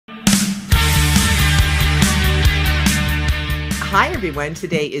Hi, everyone.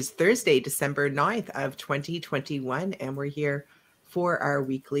 Today is Thursday, December 9th of 2021, and we're here for our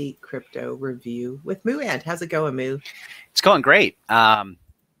weekly crypto review with MooAnt. How's it going, Moo? It's going great. I'm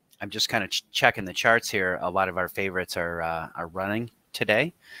just kind of checking the charts here. A lot of our favorites are running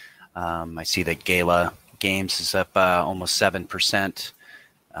today. I see that Gala Games is up almost 7%.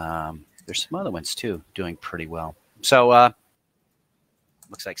 There's some other ones too doing pretty well. So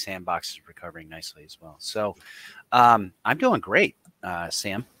looks like Sandbox is recovering nicely as well. So I'm doing great,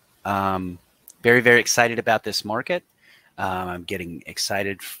 Sam. Very, very excited about this market. I'm getting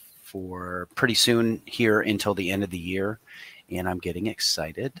excited for pretty soon here until the end of the year. And I'm getting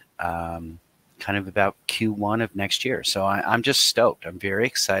excited kind of about Q1 of next year. So I'm just stoked. I'm very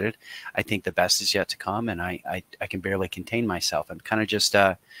excited. I think the best is yet to come, and I can barely contain myself. I'm kind of just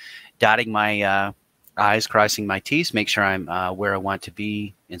dotting my I's, crossing my T's, make sure I'm where I want to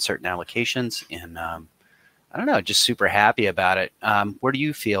be in certain allocations. And I don't know, just super happy about it. Where do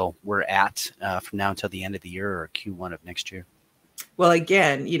you feel we're at from now until the end of the year or Q1 of next year? Well,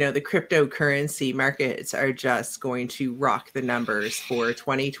 again, the cryptocurrency markets are just going to rock the numbers for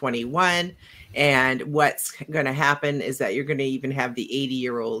 2021. And what's going to happen is that you're going to even have the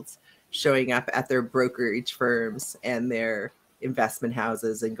 80-year-olds showing up at their brokerage firms and their investment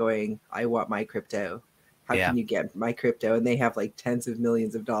houses and going, I want my crypto. How can you get my crypto? And they have like tens of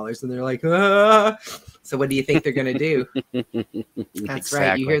millions of dollars and they're like, ah. So what do you think they're going to do? That's exactly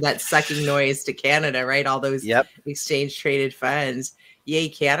right. You hear that sucking noise to Canada, right? All those exchange traded funds. Yay,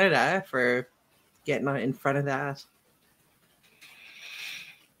 Canada, for getting in front of that.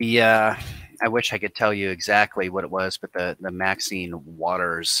 Yeah, I wish I could tell you exactly what it was, but the Maxine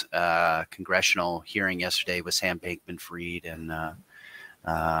Waters congressional hearing yesterday with Sam Bankman-Fried and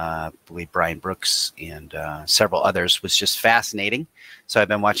I believe Brian Brooks and several others was just fascinating. So I've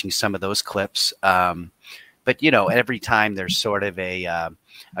been watching some of those clips. But, every time there's sort of a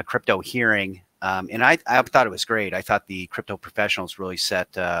crypto hearing, and I thought it was great. I thought the crypto professionals really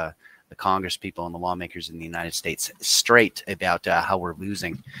set the Congress people and the lawmakers in the United States straight about how we're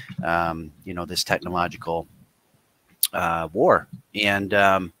losing, this technological war.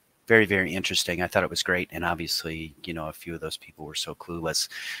 And very, very interesting. I thought it was great. And obviously, a few of those people were so clueless.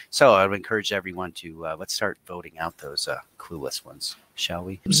 So I would encourage everyone to let's start voting out those clueless ones, shall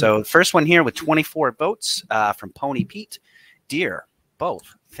we? Mm-hmm. So the first one here with 24 votes from Pony Pete. Dear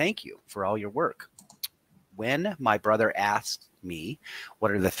both, thank you for all your work. When my brother asked me what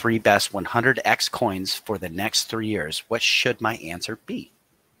are the 3 best 100x coins for the next 3 years, what should my answer be?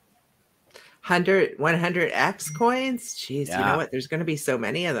 100x coins? Jeez, You know what? There's going to be so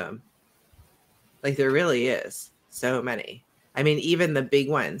many of them. Like there really is so many. I mean, even the big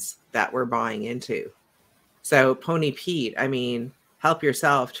ones that we're buying into. So Pony Pete, I mean, help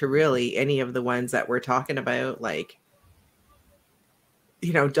yourself to really any of the ones that we're talking about. Like,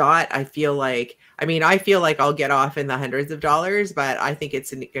 DOT, I feel like I'll get off in the hundreds of dollars, but I think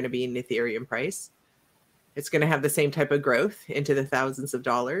it's going to be an Ethereum price. It's going to have the same type of growth into the thousands of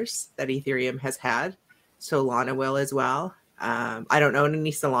dollars that Ethereum has had. Solana will as well. I don't own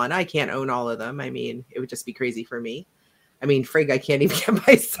any Solana. I can't own all of them. I mean, it would just be crazy for me. I mean, frig, I can't even get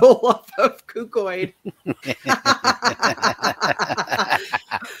my soul off of KuCoin.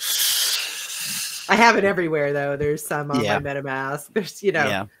 I have it everywhere though. There's some on my MetaMask. There's,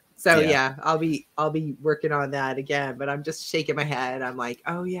 So I'll be working on that again, but I'm just shaking my head. I'm like,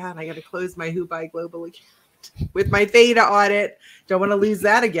 oh yeah, and I got to close my WhoBuy Global account with my Theta on it. Don't want to lose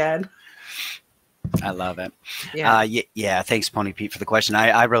that again. I love it. Yeah. Thanks, Pony Pete, for the question.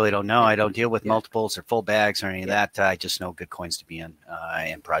 I really don't know. I don't deal with multiples or full bags or any of that. I just know good coins to be in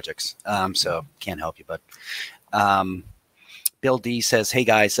projects. So can't help you, but Bill D says, hey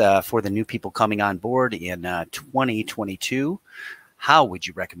guys, for the new people coming on board in 2022, how would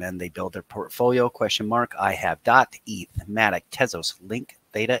you recommend they build their portfolio? ? I have DOT, ETH, Matic, Tezos, Link,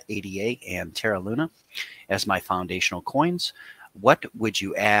 Theta, ADA, and Terra Luna as my foundational coins. What would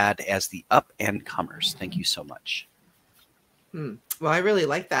you add as the up and comers? Thank you so much. Well, I really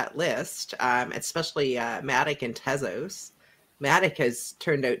like that list, especially Matic and Tezos. Matic has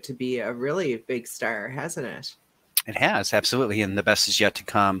turned out to be a really big star, hasn't it? It has, absolutely. And the best is yet to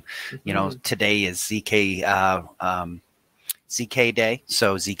come. Mm-hmm. Today is ZK day.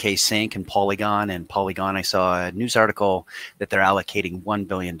 So ZK Sync and Polygon. And Polygon, I saw a news article that they're allocating $1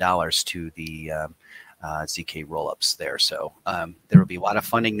 billion to the ZK rollups there. So there will be a lot of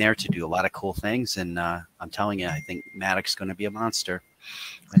funding there to do a lot of cool things. And I'm telling you, I think Matic's going to be a monster.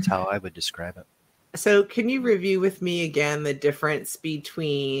 That's how I would describe it. So can you review with me again the difference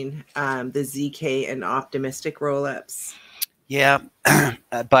between the ZK and optimistic rollups? Yeah,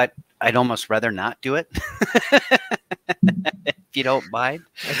 but I'd almost rather not do it. you don't mind.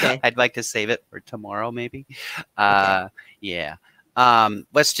 Okay. I'd like to save it for tomorrow, maybe. Okay. Yeah.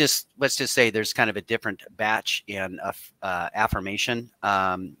 Let's just say there's kind of a different batch in affirmation,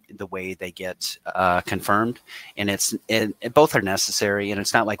 the way they get confirmed, and both are necessary, and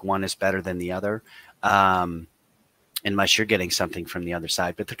it's not like one is better than the other, unless you're getting something from the other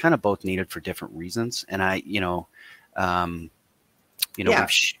side. But they're kind of both needed for different reasons. And Yeah.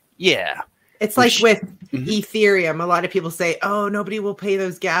 yeah. It's like with Mhm. Ethereum, a lot of people say, oh, nobody will pay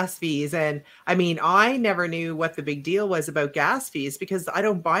those gas fees. And I mean, I never knew what the big deal was about gas fees because I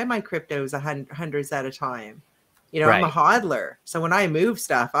don't buy my cryptos hundreds at a time. You know, I'm a Right. hodler. So when I move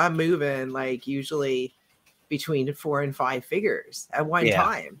stuff, I'm moving like usually between 4 and 5 figures at one Yeah.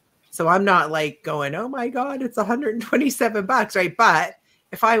 time. So I'm not like going, oh my God, it's $127, right? But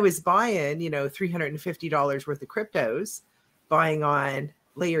if I was buying, you know, $350 worth of cryptos, buying on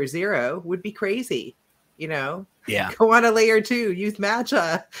layer 0 would be crazy, you know. Yeah. Go on a layer 2, use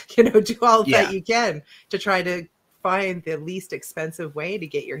matcha, you know, do all Yeah. that you can to try to find the least expensive way to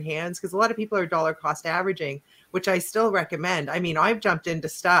get your hands, because a lot of people are dollar cost averaging, which I still recommend. I mean, I've jumped into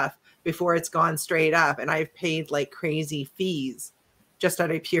stuff before it's gone straight up and I've paid like crazy fees just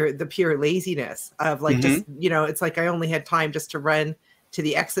out of pure laziness of like, just, you know, it's like I only had time just to run to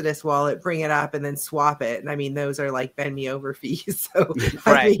the Exodus wallet, bring it up, and then swap it. And I mean, those are like bend me over fees. So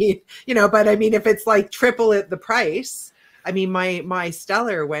Right. I mean, you know, but I mean, if it's like triple the price, I mean, my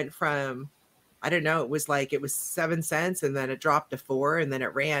Stellar went from, I don't know, it was 7 cents and then it dropped to 4 and then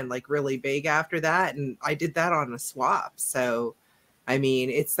it ran like really big after that. And I did that on a swap. So, I mean,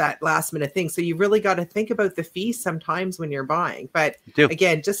 it's that last minute thing. So you really got to think about the fees sometimes when you're buying. But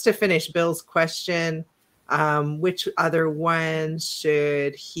again, just to finish Bill's question, which other ones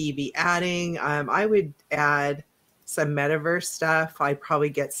should he be adding? I would add some metaverse stuff. I'd probably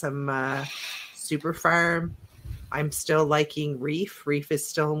get some Super Farm. I'm still liking Reef. Reef is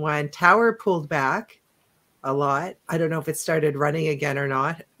still one. Tower pulled back a lot. I don't know if it started running again or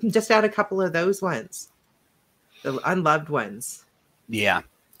not. Just add a couple of those ones, the unloved ones. Yeah.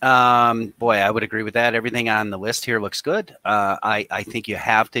 Boy, I would agree with that. Everything on the list here looks good. I think you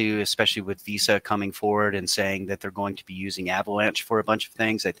have to, especially with Visa coming forward and saying that they're going to be using Avalanche for a bunch of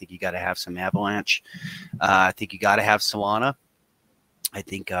things. I think you got to have some Avalanche. I think you got to have Solana. I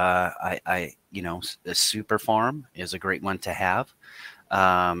think, the Super Farm is a great one to have.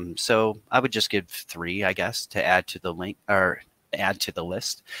 So I would just give 3, I guess, to add to the link or add to the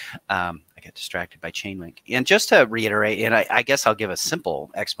list. I got distracted by Chainlink. And just to reiterate, and I guess I'll give a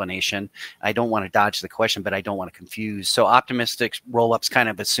simple explanation. I don't want to dodge the question, but I don't want to confuse. So optimistic rollups kind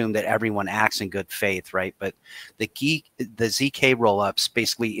of assume that everyone acts in good faith, right? But the ZK rollups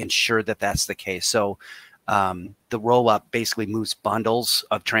basically ensure that that's the case. So the rollup basically moves bundles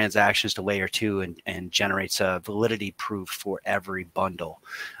of transactions to layer 2 and generates a validity proof for every bundle.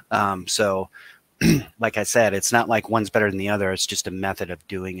 So like I said, it's not like one's better than the other. It's just a method of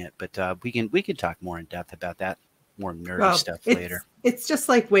doing it. But we can talk more in depth about that, more nerdy stuff later. It's just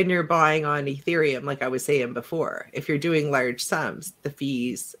like when you're buying on Ethereum, like I was saying before, if you're doing large sums, the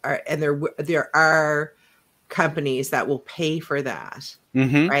fees are, and there are companies that will pay for that,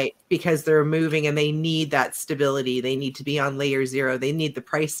 right? Because they're moving and they need that stability. They need to be on layer 0. They need the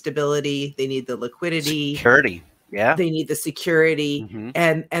price stability. They need the liquidity. Security. Yeah. They need the security.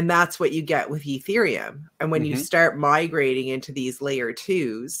 And that's what you get with Ethereum. And when you start migrating into these layer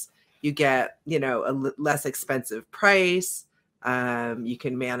 2s, you get, you know, a less expensive price. You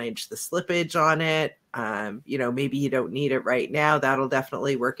can manage the slippage on it. You know, maybe you don't need it right now. That'll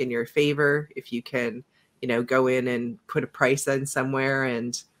definitely work in your favor if you can, you know, go in and put a price in somewhere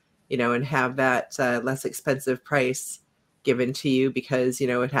and, you know, and have that less expensive price given to you because, you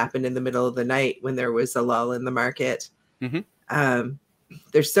know, it happened in the middle of the night when there was a lull in the market.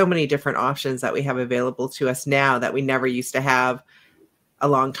 There's so many different options that we have available to us now that we never used to have a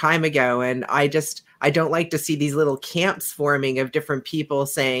long time ago. And I don't like to see these little camps forming of different people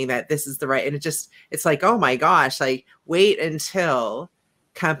saying that this is the right. And it's like, oh my gosh, like wait until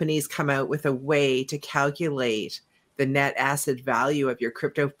companies come out with a way to calculate the net asset value of your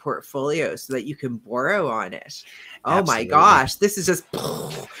crypto portfolio so that you can borrow on it. Oh Absolutely. my gosh, this is just,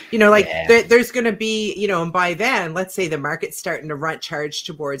 you know, like there's going to be, you know, and by then, let's say the market's starting to charge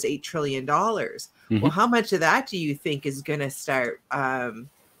towards $8 trillion. Well, how much of that do you think is going to start,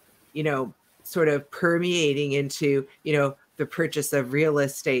 you know, sort of permeating into, you know, the purchase of real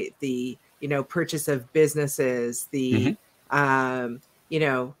estate, the, you know, purchase of businesses, the, you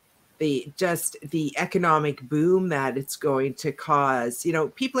know, the economic boom that it's going to cause. You know,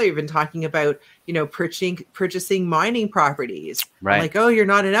 people are even talking about, you know, purchasing mining properties. Right. Like, oh, you're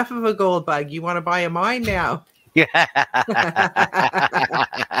not enough of a gold bug. You want to buy a mine now. Yeah.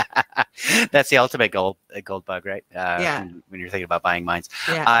 That's the ultimate gold bug, right? Yeah. When you're thinking about buying mines.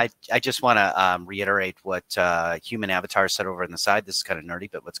 Yeah. I just want to reiterate what Human Avatar said over on the side. This is kind of nerdy,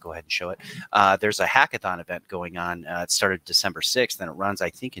 but let's go ahead and show it. There's a hackathon event going on. It started December 6th, and it runs, I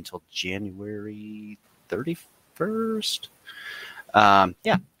think, until January 31st.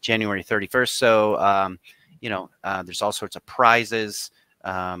 Yeah, January 31st. So, there's all sorts of prizes.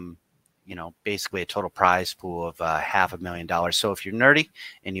 Basically a total prize pool of $500,000. So if you're nerdy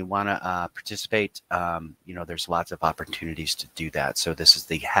and you want to participate, there's lots of opportunities to do that. So this is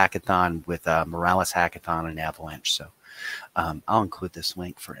the hackathon with Morales Hackathon and Avalanche. So I'll include this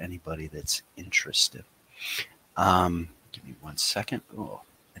link for anybody that's interested. Give me 1 second. Oh,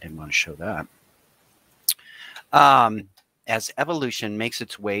 I didn't want to show that. As evolution makes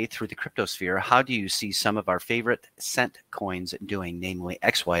its way through the cryptosphere, how do you see some of our favorite cent coins doing, namely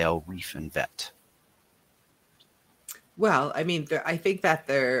XYO, Reef, and VET? Well, I mean, I think that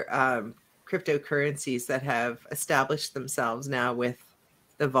they're cryptocurrencies that have established themselves now with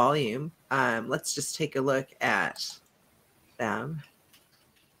the volume. Let's just take a look at them.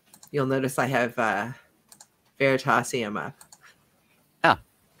 You'll notice I have Veritasium up. Yeah.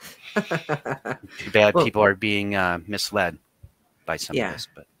 Too bad people are being misled by some of this,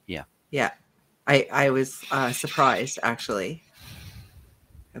 but yeah. Yeah. I was surprised, actually,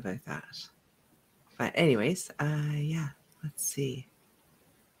 about that. But anyways, yeah, let's see.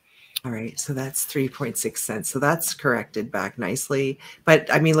 All right, so that's 3.6 cents. So that's corrected back nicely.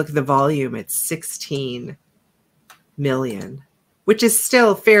 But I mean, look at the volume. It's 16 million, which is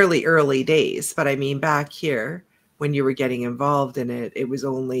still fairly early days. But I mean, back here, when you were getting involved in it, it was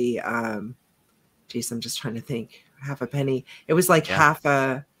only, geez, I'm just trying to think, half a penny. It was like half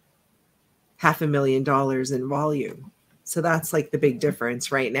a $500,000 in volume. So that's like the big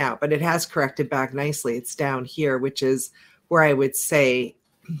difference right now, but it has corrected back nicely. It's down here, which is where I would say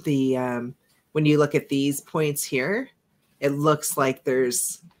the, when you look at these points here, it looks like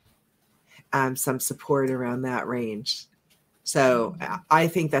there's some support around that range. So I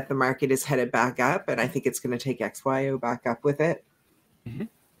think that the market is headed back up, and I think it's going to take XYO back up with it. Mm-hmm.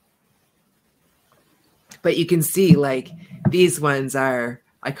 But you can see like these ones are,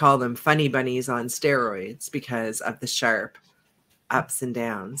 I call them funny bunnies on steroids because of the sharp ups and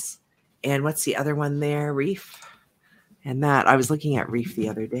downs. And what's the other one there? Reef. And that, I was looking at Reef the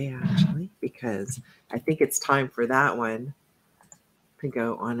other day, actually, because I think it's time for that one to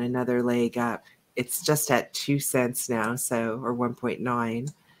go on another leg up. It's just at 2 cents now, so, or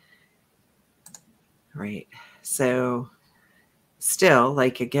 1.9. Right. So still,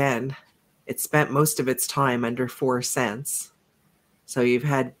 like, again, it spent most of its time under 4 cents. So you've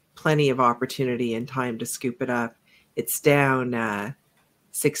had plenty of opportunity and time to scoop it up. It's down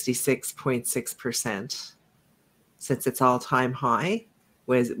 66.6% since its all-time high,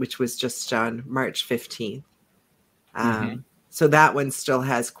 which was just on March 15th. So that one still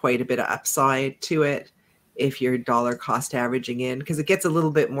has quite a bit of upside to it if you're dollar cost averaging in, because it gets a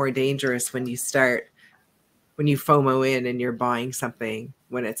little bit more dangerous when you FOMO in and you're buying something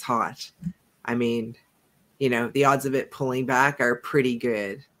when it's hot. I mean, the odds of it pulling back are pretty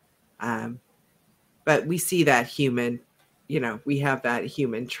good. But we see that human, we have that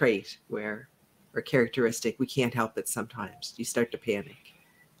human trait or characteristic. We can't help it sometimes. You start to panic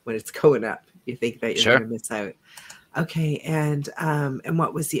when it's going up. You think that you're going to miss out. Okay, and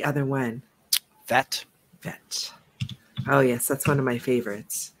what was the other one? VET. Oh, yes, that's one of my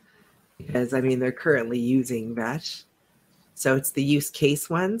favorites. Because, I mean, they're currently using VET. So it's the use case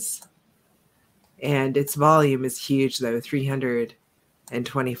ones. And its volume is huge, though,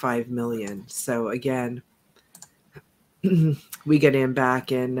 325 million. So again, we got in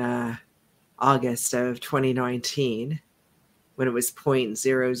back in August of 2019 when it was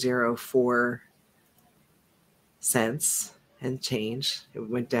 0.004 cents and change. It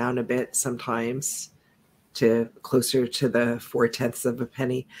went down a bit sometimes to closer to the 0.4 of a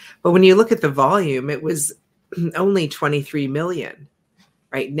penny. But when you look at the volume, it was only 23 million.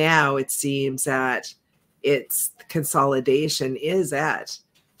 Right now, it seems that its consolidation is at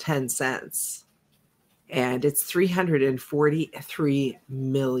 10 cents, and it's 343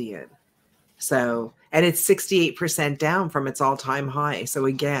 million. So, and it's 68% down from its all-time high. So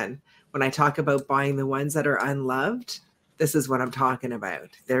again, when I talk about buying the ones that are unloved, this is what I'm talking about.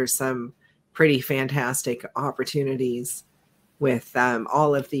 There's some pretty fantastic opportunities with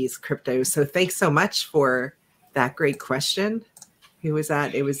all of these cryptos. So thanks so much for that great question. Who was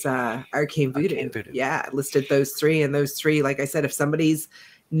that? It was Arcane Voodoo. Yeah, listed those three. And those three, like I said, if somebody's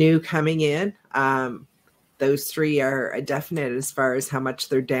new coming in, those three are a definite as far as how much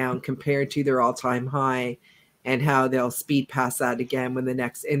they're down compared to their all-time high and how they'll speed past that again when the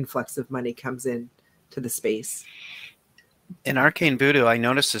next influx of money comes in to the space. In Arcane Voodoo, I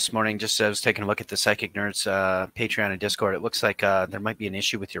noticed this morning, just as I was taking a look at the Psychic Nerds Patreon and Discord, it looks like there might be an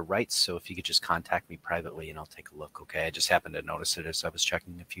issue with your rights. So if you could just contact me privately and I'll take a look. Okay. I just happened to notice it as I was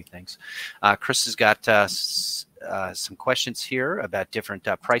checking a few things. Chris has got some questions here about different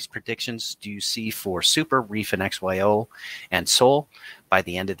price predictions. Do you see for Super, Reef, and XYO and Soul by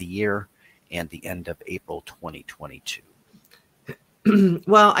the end of the year and the end of April 2022?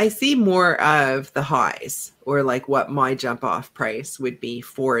 Well, I see more of the highs, or like what my jump off price would be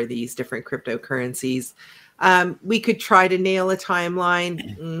for these different cryptocurrencies. We could try to nail a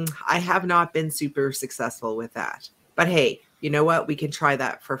timeline. I have not been super successful with that. But hey, you know what? We can try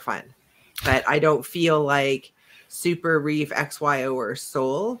that for fun. But I don't feel like Super, Reef, XYO, or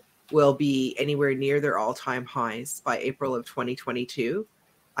Soul will be anywhere near their all-time highs by April of 2022.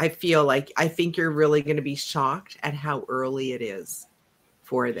 I think you're really going to be shocked at how early it is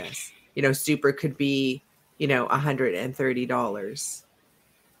for this. Super could be, $130.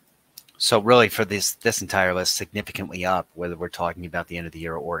 So really for this entire list, significantly up, whether we're talking about the end of the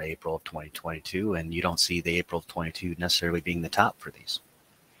year or April of 2022, and you don't see the April of 22 necessarily being the top for these.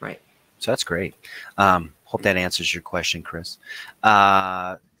 Right. So that's great. Hope that answers your question, Chris.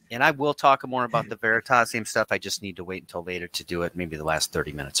 And I will talk more about the Veritasium stuff. I just need to wait until later to do it, maybe the last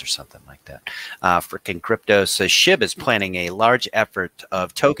 30 minutes or something like that. Frickin' Crypto says, SHIB is planning a large effort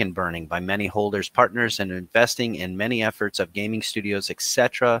of token burning by many holders, partners, and investing in many efforts of gaming studios,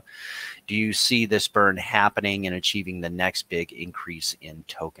 etc. Do you see this burn happening and achieving the next big increase in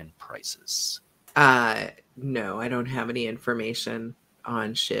token prices? No, I don't have any information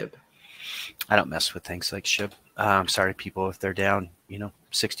on SHIB. I don't mess with things like SHIB. I'm sorry, people, if they're down,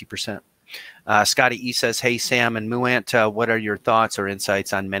 60%. Scotty E says, hey, Sam and MooAnt, what are your thoughts or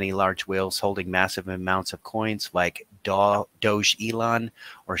insights on many large whales holding massive amounts of coins like Doge Elon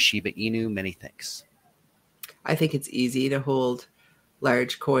or Shiba Inu? Many thanks. I think it's easy to hold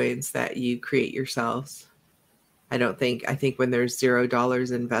large coins that you create yourselves. I think when there's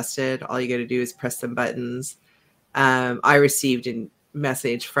 $0 invested, all you got to do is press some buttons. I received a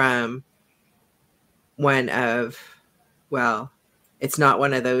message from it's not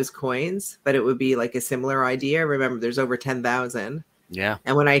one of those coins, but it would be like a similar idea. Remember, there's over 10,000. Yeah.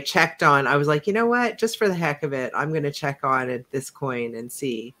 And when I checked on, I was like, you know what? Just for the heck of it, I'm going to check on this coin and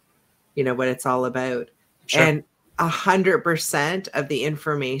see, what it's all about. Sure. And 100% of the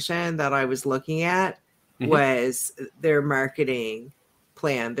information that I was looking at was their marketing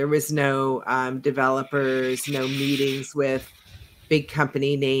plan. There was no developers, no meetings with big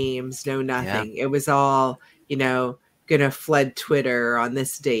company names, no nothing. Yeah. It was all, gonna flood Twitter on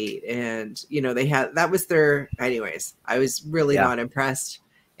this date, and that was their. Anyways, I was really not impressed,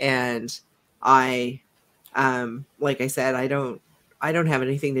 and I, like I said, I don't have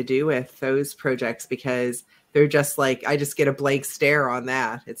anything to do with those projects because they're just like, I just get a blank stare on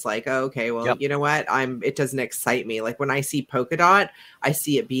that. It's like, oh, okay, well, you know what? It doesn't excite me. Like when I see Polkadot, I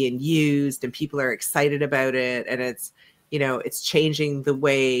see it being used and people are excited about it, and it's it's changing the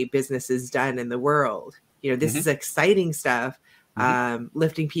way business is done in the world. This is exciting stuff,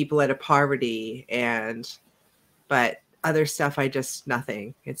 lifting people out of poverty, but other stuff,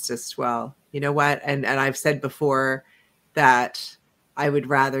 nothing. It's just, well, you know what? And I've said before that I would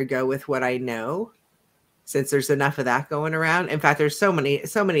rather go with what I know, since there's enough of that going around. In fact, there's so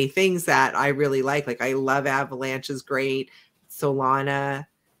many things that I really like. Like I love Avalanche is great, Solana,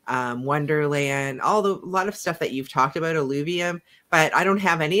 Wonderland, a lot of stuff that you've talked about, Illuvium, but I don't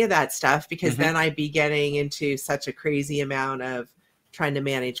have any of that stuff because then I'd be getting into such a crazy amount of trying to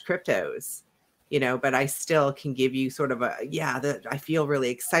manage cryptos, but I still can give you sort of I feel really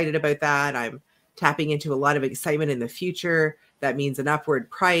excited about that. I'm tapping into a lot of excitement in the future. That means an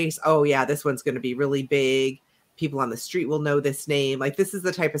upward price. Oh yeah, this one's going to be really big. People on the street will know this name. Like this is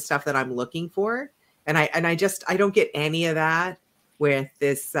the type of stuff that I'm looking for. And I don't get any of that with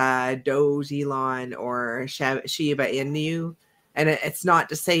this Doge Elon or Shiba Inu. And it's not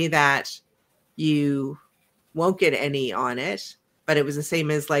to say that you won't get any on it, but it was the same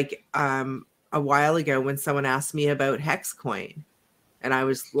as like a while ago when someone asked me about Hexcoin. And I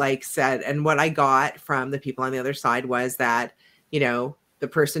was like and what I got from the people on the other side was that, the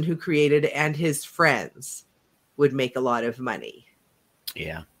person who created it and his friends would make a lot of money.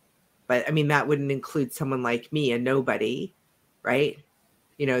 Yeah. But I mean, that wouldn't include someone like me, a nobody, right?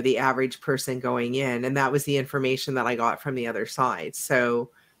 The average person going in. And that was the information that I got from the other side. So,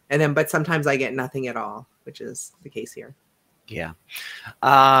 but sometimes I get nothing at all, which is the case here. Yeah.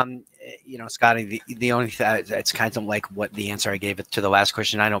 Scotty, the only thing, it's kind of like what the answer I gave to the last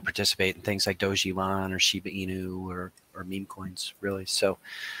question. I don't participate in things like Doji Yuan or Shiba Inu or meme coins, really. So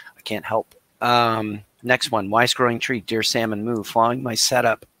I can't help. Next one, Wise Growing Tree, Dear Sam and Moo, following my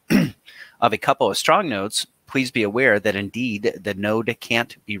setup of a couple of strong nodes, please be aware that indeed the node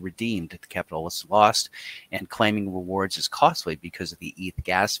can't be redeemed. The capital is lost and claiming rewards is costly because of the ETH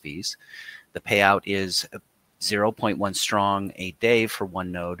gas fees. The payout is 0.1 strong a day for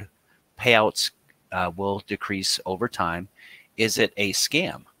one node. Payouts will decrease over time. Is it a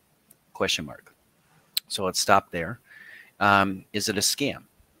scam? Question mark. So let's stop there. Is it a scam,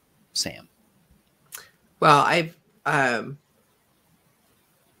 Sam? Well, I've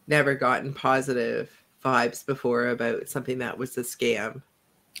never gotten positive vibes before about something that was a scam.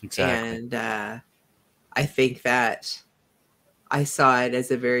 Exactly. And I think that I saw it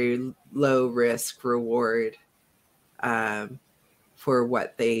as a very low risk reward for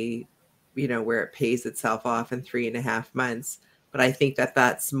what they, where it pays itself off in 3.5 months. But I think that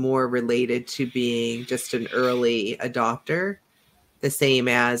that's more related to being just an early adopter, the same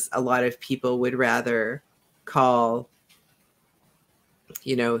as a lot of people would rather call,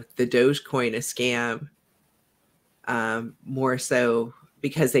 the Dogecoin a scam, more so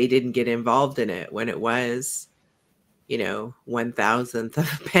because they didn't get involved in it when it was, 1,000th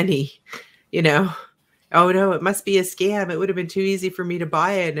of a penny, oh no, it must be a scam. It would have been too easy for me to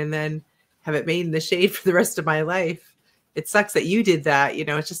buy it and then have it made in the shade for the rest of my life. It sucks that you did that.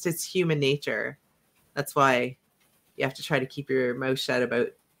 It's human nature. That's why you have to try to keep your mouth shut about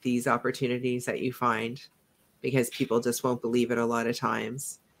these opportunities that you find, because people just won't believe it a lot of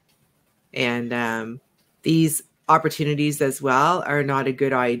times. And these opportunities as well are not a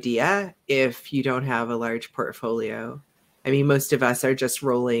good idea if you don't have a large portfolio. I mean, most of us are just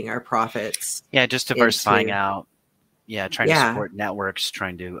rolling our profits. Yeah, just diversifying out. Yeah, trying to support networks,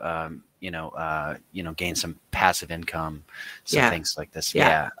 trying to gain some passive income, things like this.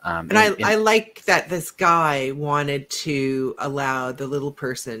 Yeah. And I like that this guy wanted to allow the little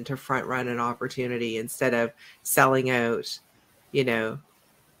person to front run an opportunity instead of selling out,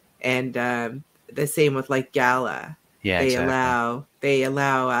 and the same with like Gala. Yeah, they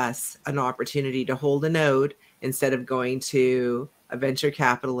allow us an opportunity to hold a node instead of going to a venture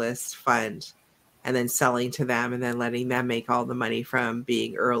capitalist fund and then selling to them and then letting them make all the money from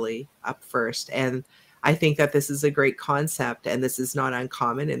being early up first. And I think that this is a great concept, and this is not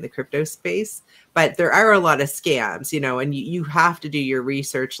uncommon in the crypto space, but there are a lot of scams, and you have to do your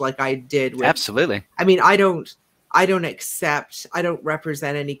research like I did with. Absolutely. I mean, I don't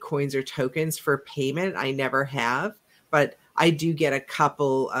represent any coins or tokens for payment. I never have, but I do get a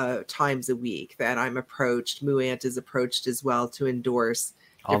couple times a week that I'm approached. MooAnt is approached as well to endorse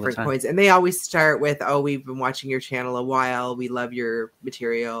different coins. And they always start with, oh, we've been watching your channel a while. We love your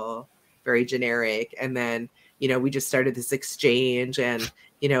material, very generic. And then, we just started this exchange. And,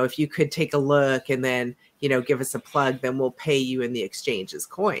 if you could take a look and then, give us a plug, then we'll pay you in the exchange's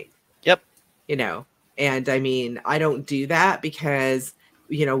coin. Yep. And I mean, I don't do that because,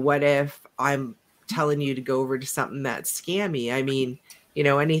 what if I'm telling you to go over to something that's scammy? I mean,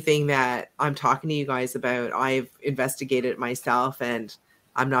 anything that I'm talking to you guys about, I've investigated myself, and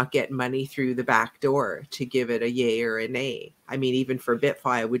I'm not getting money through the back door to give it a yay or a nay. I mean, even for BitFi,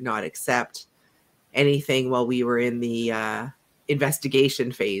 I would not accept anything while we were in the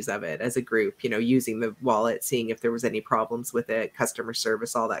investigation phase of it as a group, using the wallet, seeing if there was any problems with it, customer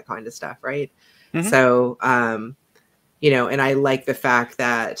service, all that kind of stuff, right? Mm-hmm. So, and I like the fact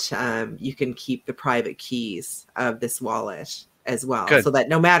that you can keep the private keys of this wallet as well. Good. So that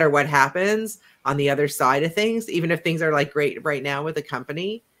no matter what happens on the other side of things, even if things are like great right now with the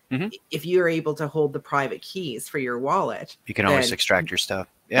company, mm-hmm. if you're able to hold the private keys for your wallet, you can always extract your stuff.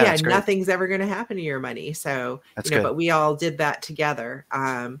 Yeah, nothing's ever going to happen to your money. So, but we all did that together.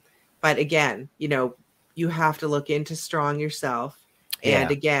 But again, you have to look into Strong yourself. And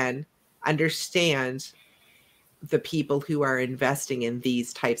again, understand the people who are investing in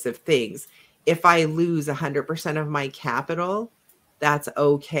these types of things. If I lose 100% of my capital, that's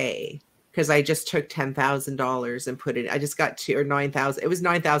okay. Because I just took $10,000 and put it, I just got $9,000. It was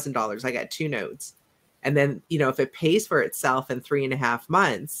 $9,000. I got 2 nodes. And then, if it pays for itself in 3.5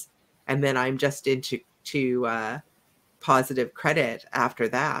 months, and then I'm just into positive credit after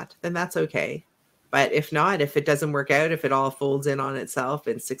that, then that's okay. But if not, if it doesn't work out, if it all folds in on itself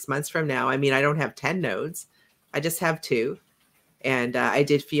in 6 months from now, I mean, I don't have 10 nodes. I just have 2. And I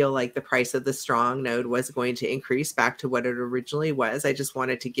did feel like the price of the Strong node was going to increase back to what it originally was. I just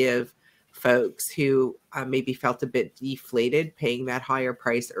wanted to give folks who maybe felt a bit deflated paying that higher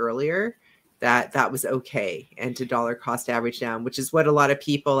price earlier that was okay, and to dollar cost average down, which is what a lot of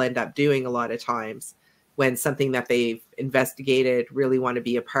people end up doing a lot of times when something that they've investigated really want to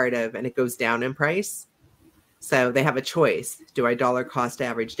be a part of and it goes down in price. So they have a choice. Do I dollar cost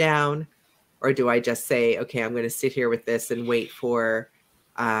average down, or do I just say, okay, I'm going to sit here with this and wait for,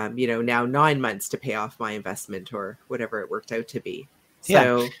 now 9 months to pay off my investment or whatever it worked out to be.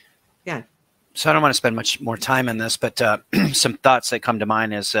 So, yeah. So I don't want to spend much more time on this, but some thoughts that come to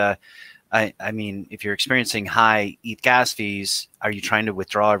mind is, I mean, if you're experiencing high ETH gas fees, are you trying to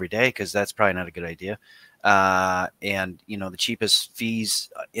withdraw every day? Because that's probably not a good idea. And, the cheapest fees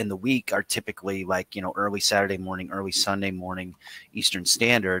in the week are typically like, early Saturday morning, early Sunday morning, Eastern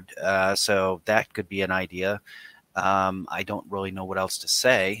Standard. So that could be an idea. I don't really know what else to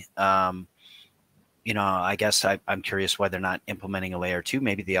say. I guess I'm curious why they're not implementing a layer 2.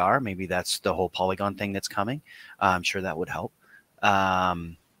 Maybe they are. Maybe that's the whole Polygon thing that's coming. I'm sure that would help.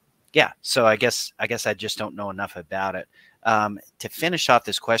 Yeah. So I guess I just don't know enough about it. To finish off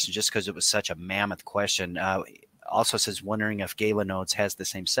this question, just because it was such a mammoth question, also says, wondering if Gala nodes has the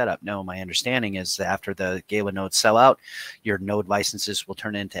same setup. No, my understanding is that after the Gala nodes sell out, your node licenses will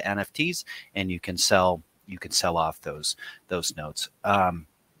turn into NFTs, and you can sell off those nodes.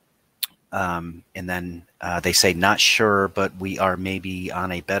 And then they say, not sure, but we are maybe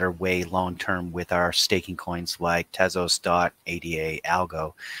on a better way long-term with our staking coins like Tezos, DOT, ADA,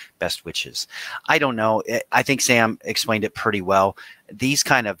 Algo, best wishes. I don't know. I think Sam explained it pretty well. These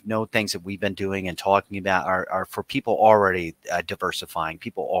kind of node things that we've been doing and talking about are for people already diversifying,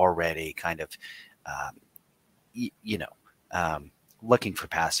 people already kind of, looking for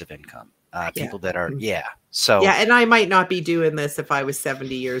passive income. People that are, So yeah, and I might not be doing this if I was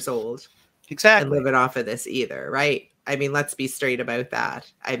 70 years old. Exactly. And living off of this either, right? I mean, let's be straight about that.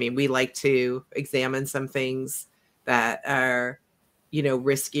 I mean, we like to examine some things that are,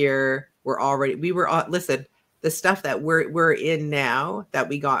 riskier. Listen, the stuff that we're in now that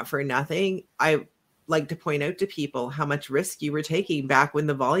we got for nothing. I like to point out to people how much risk you were taking back when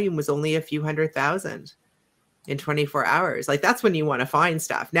the volume was only a few 100,000 in 24 hours. Like, that's when you want to find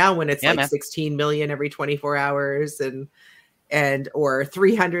stuff. Now, when it's 16 million every 24 hours or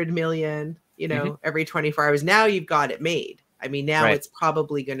 300 million, every 24 hours. Now you've got it made. I mean, now it's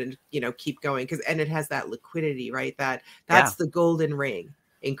probably going to, keep going and it has that liquidity, right? That's the golden ring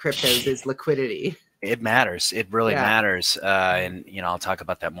in cryptos is liquidity. It matters. It really matters. And, I'll talk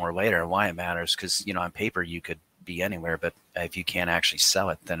about that more later, why it matters. Because, on paper, you could be anywhere, but if you can't actually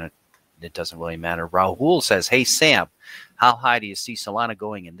sell it, then it doesn't really matter. Rahul says, hey, Sam, how high do you see Solana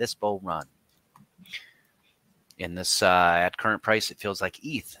going in this bull run? In this, at current price, it feels like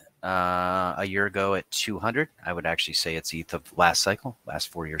ETH. A year ago at 200, I would actually say it's ETH of last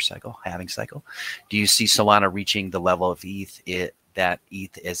 4-year cycle, halving cycle. Do you see Solana reaching the level of ETH that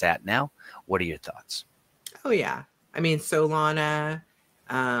ETH is at now? What are your thoughts? Oh, yeah. I mean, Solana,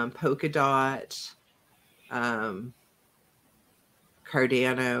 Polkadot, Cardano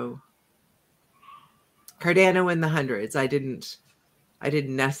in the hundreds. I didn't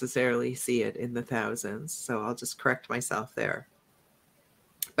necessarily see it in the thousands, so I'll just correct myself there.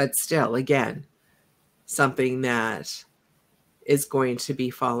 But still, again, something that is going to be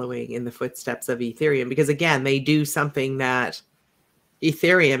following in the footsteps of Ethereum, because again, they do something that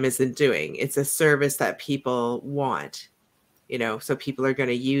Ethereum isn't doing. It's a service that people want, so people are going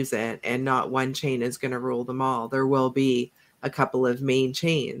to use it, and not one chain is going to rule them all. There will be a couple of main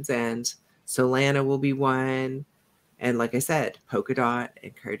chains, and Solana will be one. And like I said, Polkadot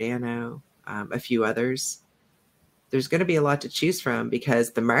and Cardano, a few others. There's going to be a lot to choose from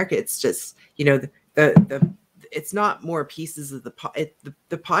because the market's just, it's not more pieces of the pie.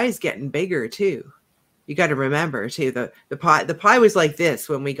 The pie is getting bigger too. You got to remember too, the pie was like this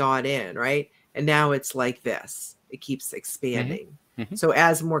when we got in, right? And now it's like this. It keeps expanding. Mm-hmm. So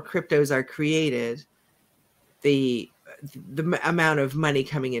as more cryptos are created, the amount of money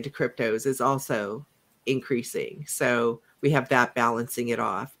coming into cryptos is also increasing. So we have that balancing it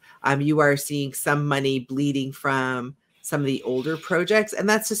off. You are seeing some money bleeding from some of the older projects, and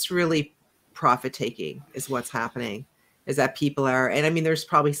that's just really profit taking is what's happening, is that people are, and I mean, there's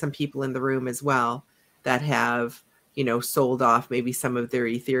probably some people in the room as well that have, sold off maybe some of their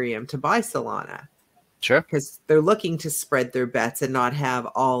Ethereum to buy Solana. Sure. Because they're looking to spread their bets and not have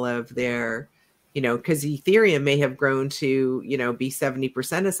all of their, because Ethereum may have grown to, be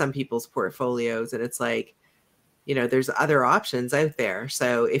 70% of some people's portfolios. And it's like, there's other options out there.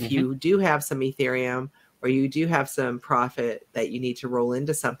 So if you do have some Ethereum or you do have some profit that you need to roll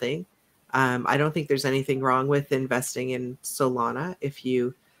into something, I don't think there's anything wrong with investing in Solana if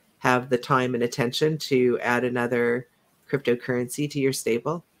you have the time and attention to add another cryptocurrency to your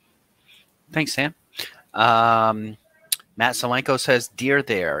stable. Thanks, Sam. Matt Solenko says, "Dear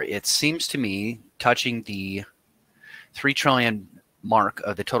there, it seems to me touching the 3 trillion mark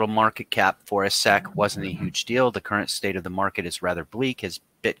of the total market cap for a sec wasn't a huge deal. The current state of the market is rather bleak as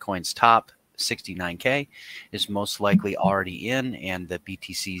Bitcoin's top 69K is most likely already in, and the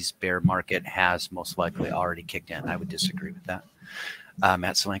BTC's bear market has most likely already kicked in." I would disagree with that.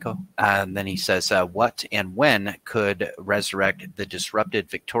 Matt Solenko. And then he says, what and when could resurrect the disrupted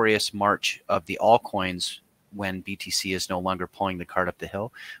victorious march of the altcoins when BTC is no longer pulling the cart up the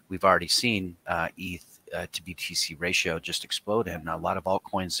hill? We've already seen ETH to BTC ratio just explode, and a lot of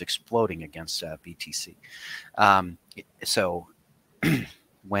altcoins exploding against BTC. So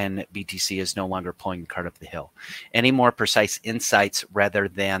when BTC is no longer pulling the cart up the hill. Any more precise insights rather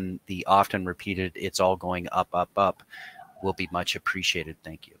than the often repeated, it's all going up, up, up, will be much appreciated.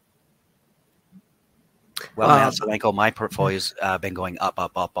 Thank you. Well, Matt Solenko, my portfolio's been going up,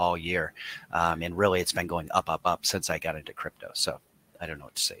 up, up all year. And really, it's been going up, up, up since I got into crypto. So I don't know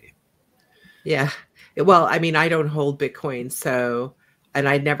what to say to you. Yeah. Well, I mean, I don't hold Bitcoin, so, and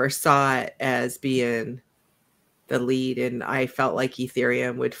I never saw it as being the lead. And I felt like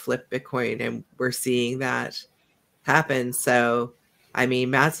Ethereum would flip Bitcoin, and we're seeing that happen. So, I mean,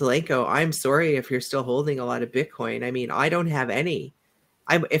 Matt Solenko, I'm sorry if you're still holding a lot of Bitcoin. I mean, I don't have any.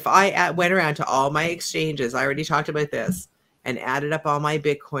 If I went around to all my exchanges, I already talked about this, and added up all my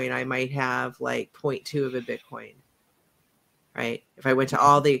Bitcoin, I might have like 0.2 of a Bitcoin, right? If I went to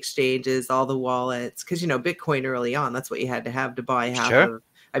all the exchanges, all the wallets, because, you know, Bitcoin early on, that's what you had to have to buy half of.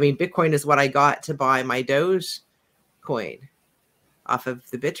 I mean, Bitcoin is what I got to buy my Doge coin off of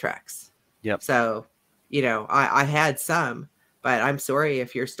the Bittrex. Yep. So, you know, I had some. But I'm sorry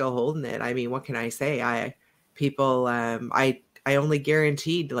if you're still holding it. I mean, what can I say? I only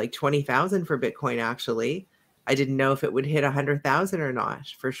guaranteed like 20,000 for Bitcoin. Actually, I didn't know if it would hit 100,000 or not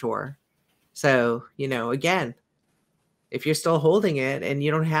for sure. So, you know, again, if you're still holding it and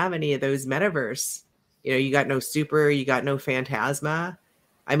you don't have any of those metaverse, you know, you got no Super, you got no Phantasma.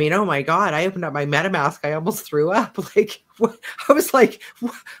 I mean, oh my God, I opened up my MetaMask. I almost threw up. Like, I was like,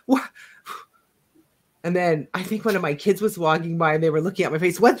 what? And then I think one of my kids was walking by and they were looking at my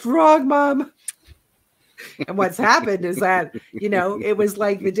face. What's wrong, Mom? And what's happened is that, you know, it was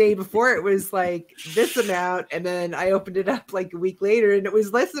like the day before it was like this amount. And then I opened it up like a week later and it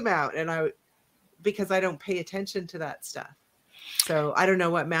was this amount. And because I don't pay attention to that stuff. So I don't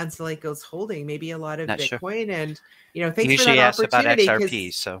know what Matt Solenko's holding. Maybe a lot of Bitcoin. And, you know, thanks for that opportunity. About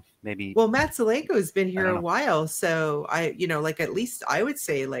XRP, so maybe. Well, Matt Solenko's been here a while. So you know, like at least I would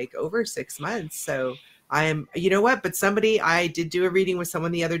say like over 6 months. So you know what? But I did do a reading with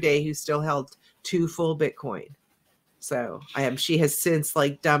someone the other day who still held 2 full Bitcoin. So she has since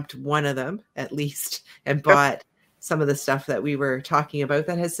like dumped one of them at least and bought some of the stuff that we were talking about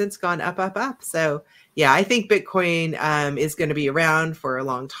that has since gone up, up, up. So yeah, I think Bitcoin is going to be around for a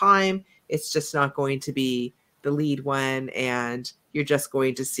long time. It's just not going to be the lead one. And you're just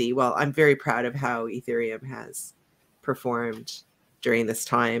going to see, well, I'm very proud of how Ethereum has performed during this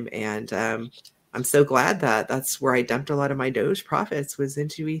time. And, I'm so glad that that's where I dumped a lot of my Doge profits was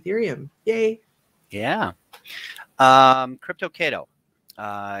into Ethereum. Yay. Yeah. Crypto Cato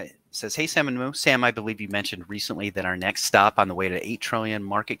says, hey, Sam and Moo. Sam, I believe you mentioned recently that our next stop on the way to 8 trillion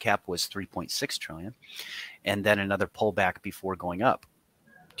market cap was 3.6 trillion and then another pullback before going up.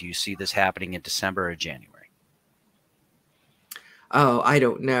 Do you see this happening in December or January? Oh, I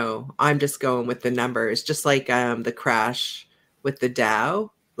don't know. I'm just going with the numbers, just like the crash with the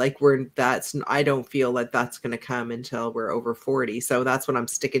Dow. Like I don't feel that that's going to come until we're over 40. So that's what I'm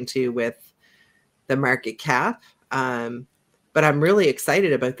sticking to with the market cap. But I'm really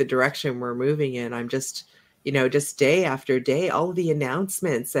excited about the direction we're moving in. I'm just, you know, just day after day, all of the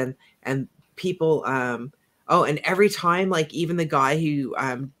announcements and people. And every time, like even the guy who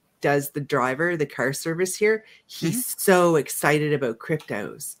does the car service here, he's so excited about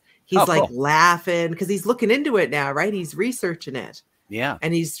cryptos. He's cool. Laughing because he's looking into it now, right? He's researching it. Yeah.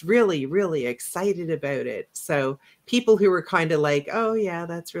 And he's really, really excited about it. So people who were kind of like, oh, yeah,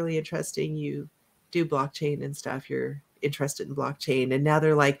 that's really interesting. You do blockchain and stuff. You're interested in blockchain. And now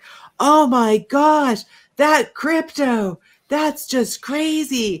they're like, oh, my gosh, that crypto, that's just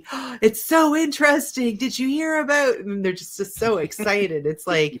crazy. It's so interesting. Did you hear about it? And they're just so excited. It's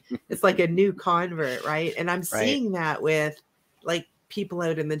like a new convert. Right. And I'm seeing that with like people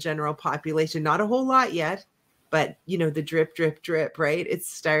out in the general population. Not a whole lot yet. But, you know, the drip, drip, drip, right? It's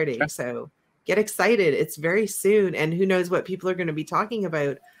starting. Sure. So get excited. It's very soon. And who knows what people are going to be talking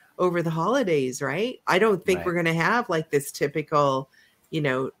about over the holidays, right? I don't think we're going to have like this typical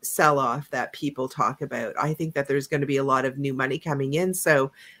sell off that people talk about. I think that there's going to be a lot of new money coming in.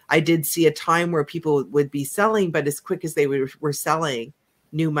 So I did see a time where people would be selling, but as quick as they were selling,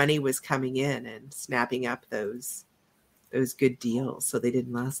 new money was coming in and snapping up those good deals. So they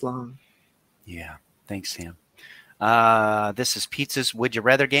didn't last long. Yeah. Thanks, Sam. This is Pizza's Would You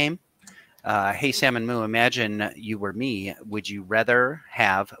Rather game. Hey, Sam and Moo, imagine you were me. Would you rather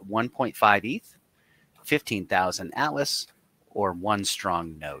have 1.5 ETH, 15,000 Atlas, or 1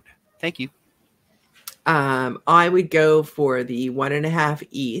 strong node? Thank you. I would go for the 1.5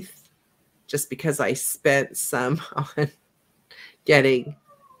 ETH just because I spent some on getting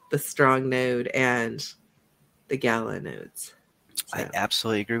the strong node and the Gala nodes. So. I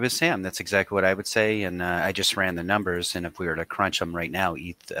absolutely agree with Sam. That's exactly what I would say. And I just ran the numbers. And if we were to crunch them right now,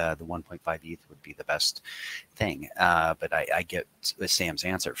 ETH, the 1.5 ETH would be the best thing. But I get Sam's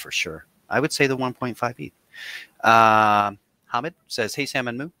answer for sure. I would say the 1.5 ETH. Hamid says, hey, Sam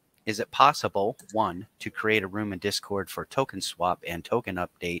and Moo, is it possible, one, to create a room in Discord for token swap and token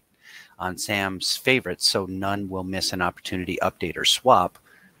update on Sam's favorites so none will miss an opportunity update or swap?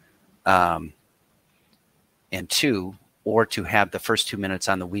 And two, or to have the first 2 minutes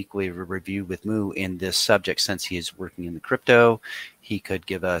on the weekly review with Moo in this subject, since he is working in the crypto, he could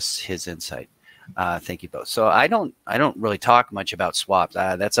give us his insight. Thank you both. So I don't really talk much about swaps.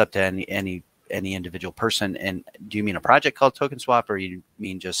 That's up to any individual person. And do you mean a project called Token Swap, or you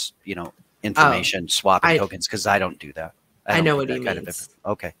mean just information swapping tokens? Because I don't do that. I know what he means.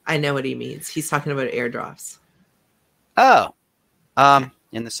 Okay, I know what he means. He's talking about airdrops. Oh,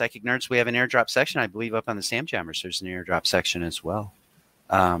 in the Psychic Nerds, we have an airdrop section. I believe up on the Sam Jammers, there's an airdrop section as well.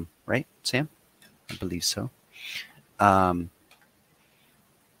 Right, Sam? I believe so.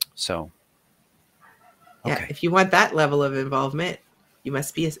 So, okay. Yeah, if you want that level of involvement, you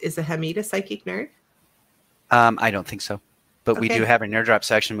must be. Is a Hamid a Psychic Nerd? I don't think so. But we do have an airdrop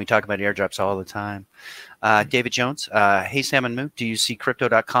section. We talk about airdrops all the time. David Jones, hey, Sam and Moo, do you see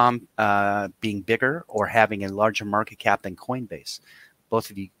Crypto.com being bigger or having a larger market cap than Coinbase? Both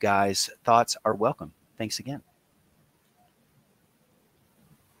of you guys' thoughts are welcome. Thanks again.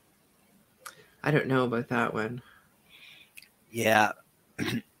 I don't know about that one. Yeah.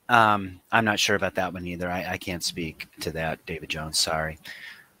 I'm not sure about that one either. I can't speak to that, David Jones. Sorry.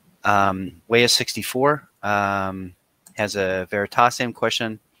 Waya64 has a Veritasium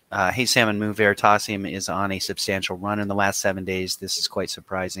question. Hey, Sam and Moo, Veritasium is on a substantial run in the last 7 days. This is quite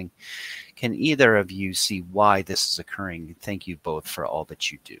surprising. Can either of you see why this is occurring? Thank you both for all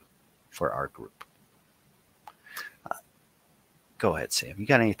that you do for our group. Go ahead, Sam. You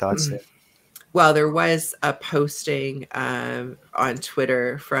got any thoughts there? Well, there was a posting on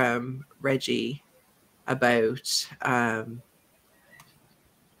Twitter from Reggie about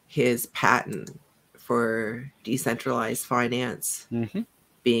his patent for decentralized finance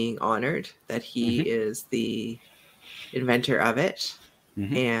being honored, that he is the inventor of it.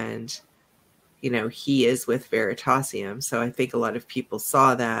 And, he is with Veritasium. So I think a lot of people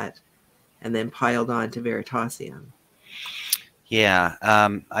saw that and then piled on to Veritasium. Yeah,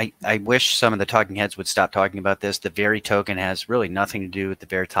 I wish some of the talking heads would stop talking about this. The Veri token has really nothing to do with the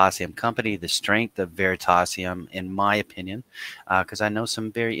Veritasium company, the strength of Veritasium, in my opinion, because I know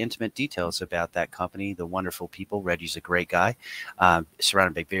some very intimate details about that company, the wonderful people. Reggie's a great guy,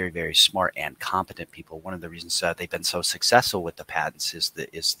 surrounded by very, very smart and competent people. One of the reasons they've been so successful with the patents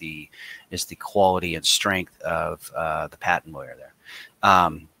is the quality and strength of the patent lawyer there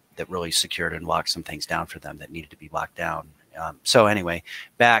that really secured and locked some things down for them that needed to be locked down. So anyway,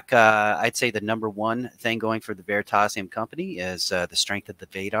 back, I'd say the number one thing going for the Veritasium company is the strength of the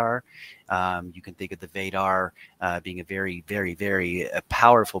Vadar. You can think of the Vadar being a very, very, very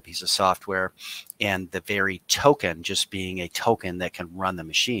powerful piece of software, and the Veri token just being a token that can run the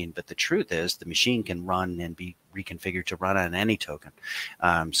machine. But the truth is the machine can run and be reconfigured to run on any token.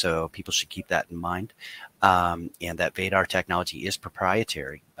 So people should keep that in mind. And that Vadar technology is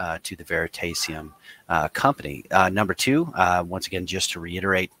proprietary to the Veritasium company. Number two, once again, just to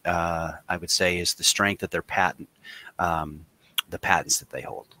reiterate, I would say is the strength of their patent, the patents that they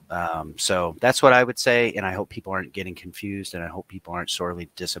hold. So that's what I would say, and I hope people aren't getting confused, and I hope people aren't sorely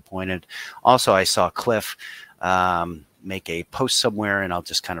disappointed. Also, I saw Cliff make a post somewhere, and I'll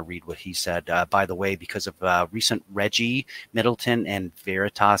just kind of read what he said. By the way, because of recent Reggie, Middleton, and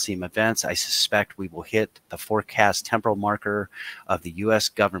Veritasium events, I suspect we will hit the forecast temporal marker of the U.S.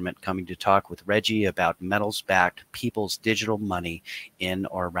 government coming to talk with Reggie about metals-backed people's digital money in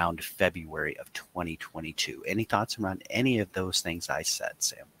or around February of 2022. Any thoughts around any of those things I said,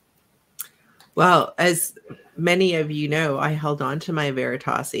 Sam? Well, as many of you know, I held on to my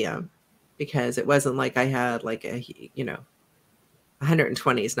Veritasium, because it wasn't like I had like a,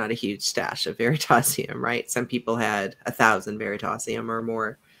 120 is not a huge stash of Veritasium, right? Some people had 1,000 Veritasium or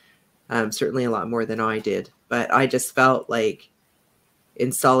more. Certainly a lot more than I did. But I just felt like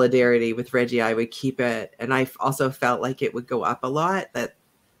in solidarity with Reggie, I would keep it. And I also felt like it would go up a lot, that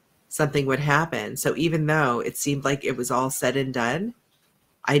something would happen. So even though it seemed like it was all said and done,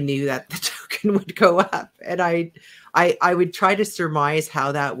 I knew that the token would go up. And I would try to surmise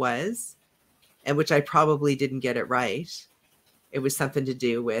how that was, and which I probably didn't get it right. It was something to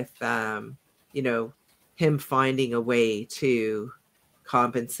do with, you know, him finding a way to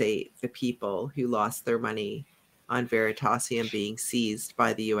compensate the people who lost their money on Veritasium being seized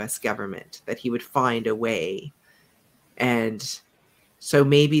by the US government, that he would find a way. And so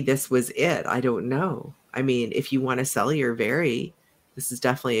maybe this was it. I don't know. I mean, if you want to sell your Veri, this is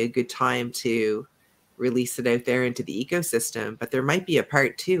definitely a good time to release it out there into the ecosystem, but there might be a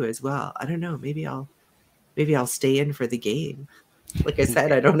part 2 as well. I don't know. Maybe I'll stay in for the game. Like I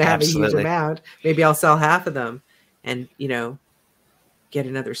said, I don't have a huge amount. Maybe I'll sell half of them and, you know, get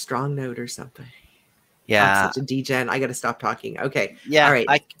another strong node or something. Yeah. I'm such a degen. I got to stop talking. Okay. Yeah. All right.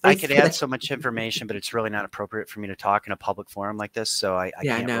 I could add so much information, but it's really not appropriate for me to talk in a public forum like this. So I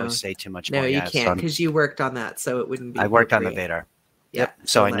can't really say too much more. No, you can't, because you worked on that. So it wouldn't be. I worked on the Vadar. Yeah, yep.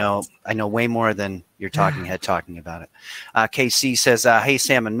 So I know way more than your talking head talking about it. KC says, hey,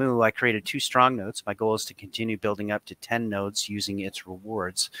 Sam and Moo, I created 2 strong nodes. My goal is to continue building up to 10 nodes using its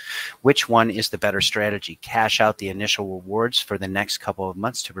rewards. Which one is the better strategy? Cash out the initial rewards for the next couple of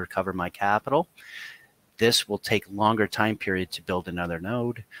months to recover my capital. This will take longer time period to build another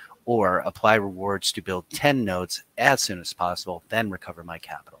node, or apply rewards to build 10 nodes as soon as possible, then recover my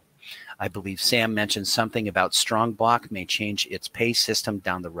capital. I believe Sam mentioned something about Strongblock may change its pay system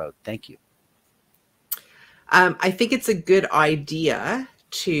down the road. Thank you. I think it's a good idea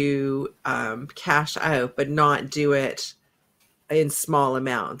to cash out, but not do it in small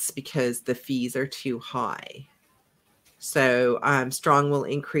amounts because the fees are too high. So Strong will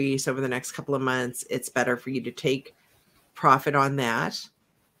increase over the next couple of months. It's better for you to take profit on that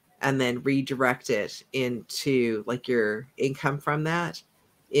and then redirect it into like your income from that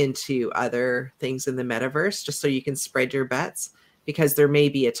into other things in the metaverse, just so you can spread your bets, because there may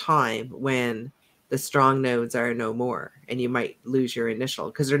be a time when the strong nodes are no more and you might lose your initial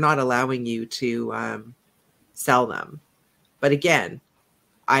because they're not allowing you to sell them. But again,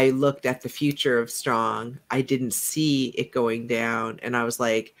 I looked at the future of strong. I didn't see it going down. And I was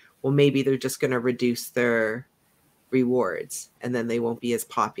like, well, maybe they're just going to reduce their rewards and then they won't be as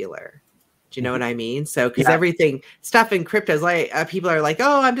popular. Do you know what I mean? So, because everything stuff in crypto is like, people are like,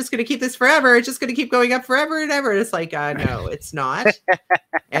 oh, I'm just going to keep this forever. It's just going to keep going up forever and ever. And it's like, no, it's not.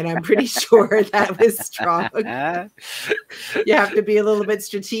 And I'm pretty sure that was strong. You have to be a little bit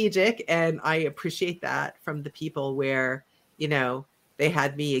strategic. And I appreciate that from the people where, you know, they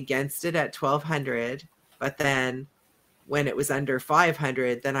had me against it at 1,200. But then when it was under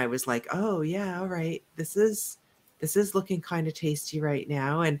 500, then I was like, oh, yeah, all right. This is looking kind of tasty right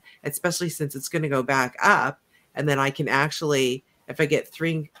now. And especially since it's going to go back up. And then I can actually, if I get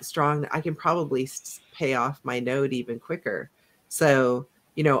 3 strong, I can probably pay off my node even quicker. So,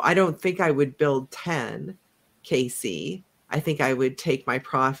 you know, I don't think I would build 10 KC. I think I would take my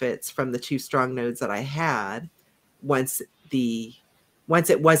profits from the 2 strong nodes that I had once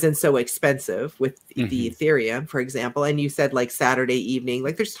it wasn't so expensive with the Ethereum, for example. And you said like Saturday evening,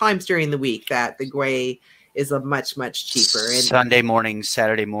 like there's times during the week that the gray is a much cheaper. And Sunday morning,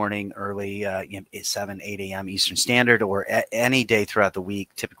 Saturday morning, early 7, 8 a.m. Eastern Standard, or any day throughout the week,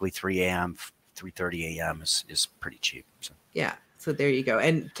 typically 3 a.m., 3:30 a.m. is pretty cheap. So. Yeah, so there you go.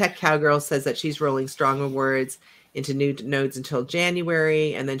 And Tech Cowgirl says that she's rolling strong rewards into new nodes until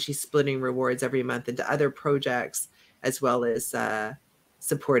January, and then she's splitting rewards every month into other projects, as well as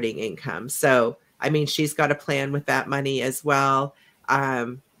supporting income. So, I mean, she's got a plan with that money as well.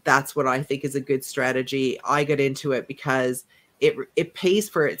 That's what I think is a good strategy. I got into it because it pays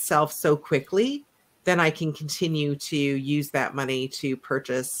for itself so quickly. Then I can continue to use that money to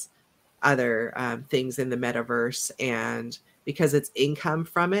purchase other things in the metaverse. And because it's income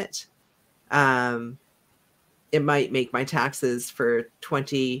from it, it might make my taxes for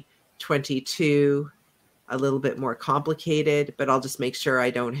 2022 a little bit more complicated, but I'll just make sure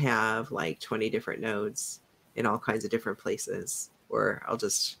I don't have like 20 different nodes in all kinds of different places, or I'll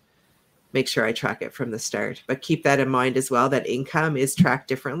just make sure I track it from the start. But keep that in mind as well, that income is tracked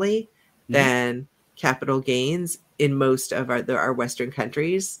differently than capital gains in most of our Western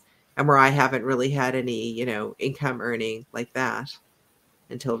countries, and where I haven't really had any, you know, income earning like that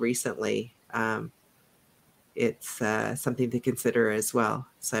until recently. It's something to consider as well.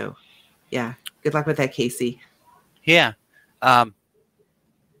 So yeah, good luck with that, Casey. Yeah.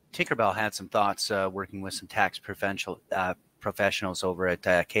 Tinkerbell had some thoughts working with some tax professionals over at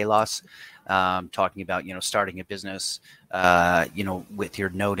KLOS, talking about, starting a business, with your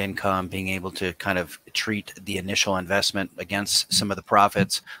node income, being able to kind of treat the initial investment against some of the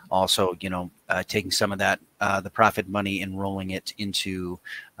profits. Also, taking some of that, the profit money and rolling it into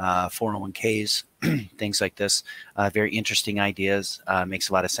 401ks, things like this. Very interesting ideas. Makes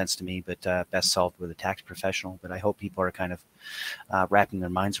a lot of sense to me, but best solved with a tax professional. But I hope people are kind of wrapping their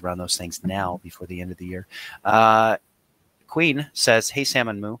minds around those things now before the end of the year. Queen says, "Hey, Sam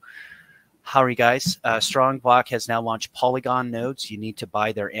and Moo. How are you guys? Strongblock has now launched Polygon nodes. You need to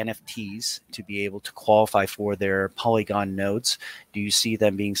buy their NFTs to be able to qualify for their Polygon nodes. Do you see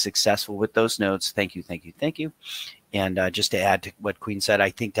them being successful with those nodes? Thank you, thank you, thank you." And just to add to what Queen said, I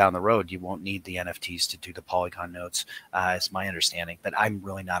think down the road, you won't need the NFTs to do the Polygon nodes, is my understanding. But I'm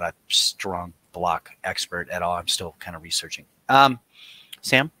really not a strong block expert at all. I'm still kind of researching.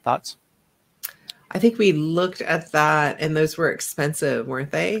 Sam, thoughts? I think we looked at that, and those were expensive,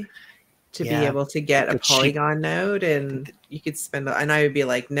 weren't they? To be able to get a Polygon node, and you could spend, and I would be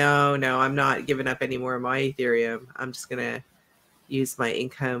like, no, I'm not giving up any more of my Ethereum. I'm just going to use my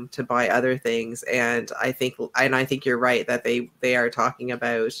income to buy other things. And I think you're right that they are talking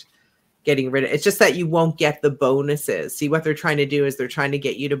about getting rid of, it's just that you won't get the bonuses. See, what they're trying to do is they're trying to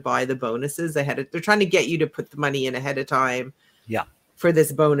get you to buy the bonuses they're trying to get you to put the money in ahead of time. Yeah. For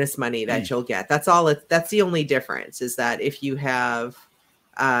this bonus money that you'll get. That's all. That's the only difference, is that if you have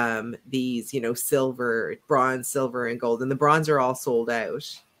these, silver, bronze, silver, and gold, and the bronze are all sold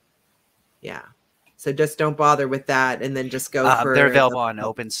out. Yeah. So just don't bother with that, and then just go for. They're available on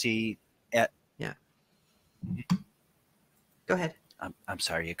OpenSea. Yeah. Go ahead. I'm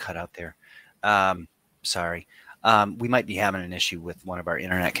sorry, you cut out there. Sorry. We might be having an issue with one of our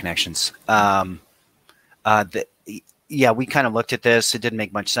internet connections. Yeah, we kind of looked at this. It didn't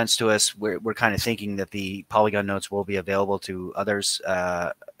make much sense to us. We're kind of thinking that the Polygon nodes will be available to others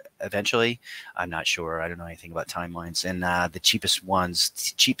eventually. I'm not sure. I don't know anything about timelines. And the cheapest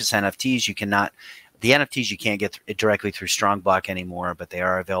NFTs, the NFTs you can't get directly through Strongblock anymore, but they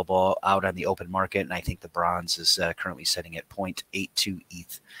are available out on the open market. And I think the bronze is currently sitting at 0.82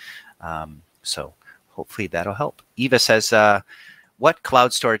 ETH. So hopefully that'll help. Eva says, what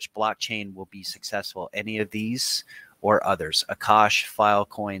cloud storage blockchain will be successful? Any of these or others? Akash,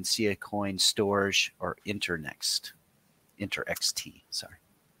 Filecoin, Siacoin, Storage, or InterXT? Sorry.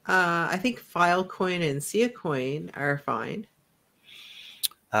 I think Filecoin and Siacoin are fine.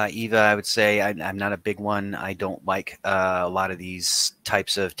 Eva, I would say I'm not a big one. I don't like a lot of these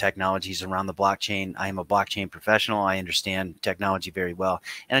types of technologies around the blockchain. I am a blockchain professional. I understand technology very well.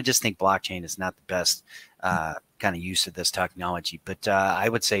 And I just think blockchain is not the best kind of use of this technology. But I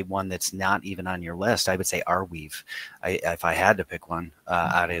would say one that's not even on your list, I would say Arweave. If I had to pick one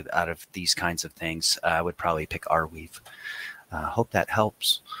out of these kinds of things, I would probably pick Arweave. Hope that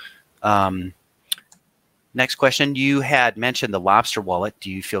helps. Next question. You had mentioned the Lobster wallet. Do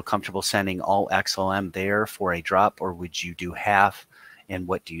you feel comfortable sending all XLM there for a drop, or would you do half? And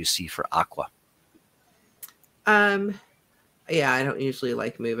what do you see for Aqua? Yeah, I don't usually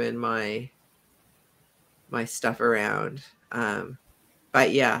like moving my stuff around.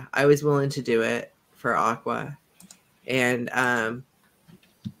 But yeah, I was willing to do it for Aqua. And I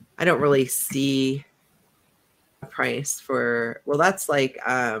don't really see a price for, well, that's like,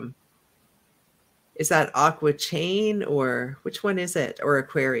 is that Aqua Chain, or which one is it? Or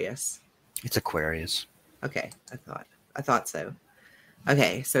Aquarius? It's Aquarius. Okay, I thought so.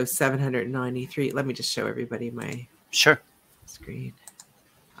 Okay, so 793. Let me just show everybody my screen.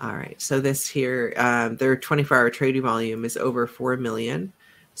 All right, so this here, their 24-hour trading volume is over 4 million.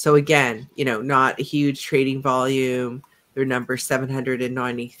 So again, not a huge trading volume. Their number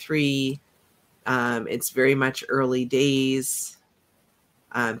 793. It's very much early days.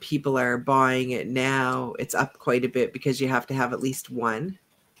 People are buying it now. It's up quite a bit because you have to have at least one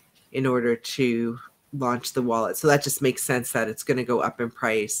in order to launch the wallet. So that just makes sense that it's going to go up in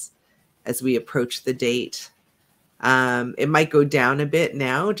price as we approach the date. It might go down a bit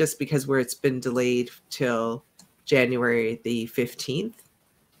now just because where it's been delayed till January the 15th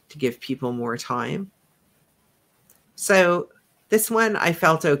to give people more time. So this one I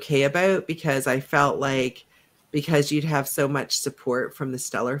felt okay about because I felt like because you'd have so much support from the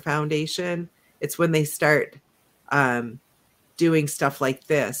Stellar Foundation, it's when they start doing stuff like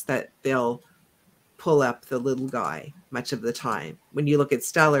this that they'll pull up the little guy much of the time. When you look at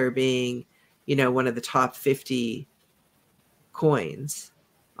Stellar being, one of the top 50 coins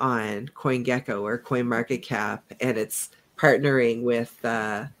on CoinGecko or CoinMarketCap, and it's partnering with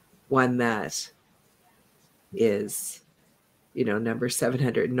one that is number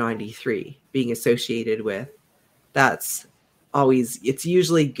 793 being associated with. That's always, it's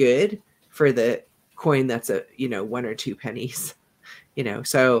usually good for the coin that's a, 1 or 2 pennies,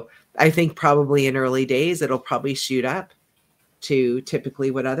 So I think probably in early days, it'll probably shoot up to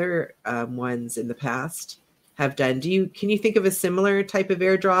typically what other ones in the past have done. Can you think of a similar type of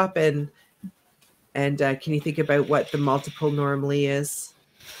airdrop, and can you think about what the multiple normally is?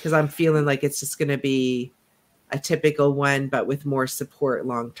 Because I'm feeling like it's just going to be a typical one, but with more support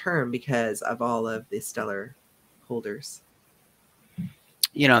long term because of all of the stellar holders.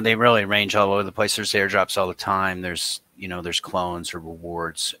 They really range all over the place. There's airdrops all the time. There's clones or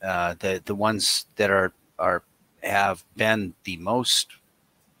rewards. The ones that have been the most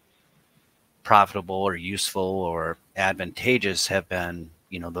profitable or useful or advantageous have been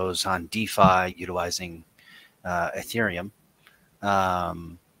those on DeFi utilizing Ethereum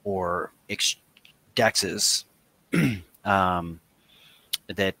or DEXs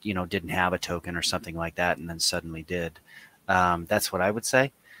that didn't have a token or something like that and then suddenly did. That's what I would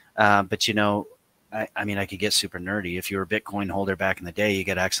say. But I mean, I could get super nerdy. If you were a Bitcoin holder back in the day, you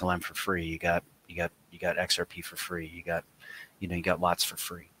got XLM for free. You got XRP for free. You got lots for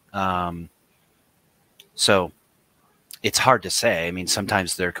free. So it's hard to say. I mean,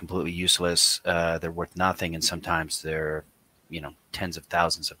 sometimes they're completely useless. They're worth nothing. And sometimes they're, tens of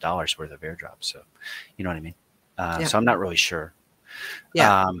thousands of dollars worth of airdrops. So, you know what I mean? Yeah. So I'm not really sure.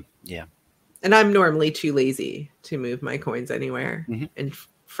 Yeah. Yeah. And I'm normally too lazy to move my coins anywhere, and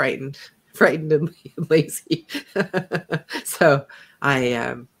frightened and lazy. So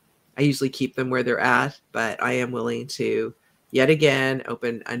I usually keep them where they're at, but I am willing to yet again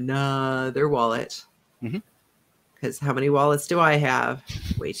open another wallet. Because how many wallets do I have?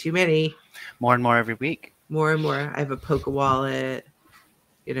 Way too many. More and more every week. More and more. I have a Polka wallet.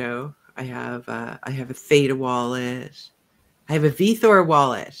 I have a Theta wallet. I have a VeThor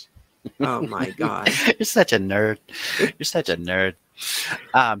wallet. Oh my God. You're such a nerd. You're such a nerd.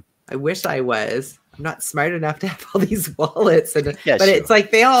 I wish I was. I'm not smart enough to have all these wallets. But sure. It's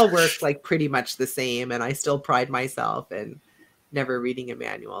like they all work like pretty much the same. And I still pride myself in never reading a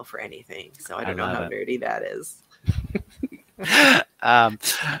manual for anything. So I don't know how nerdy that is.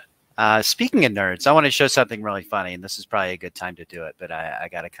 Speaking of nerds, I want to show something really funny, and this is probably a good time to do it, but I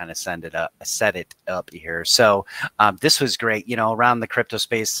got to kind of set it up here. So this was great, around the crypto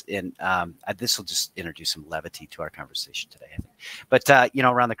space, and this will just introduce some levity to our conversation today, I think. But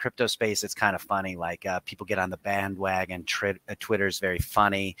around the crypto space, it's kind of funny. Like people get on the bandwagon. Twitter's very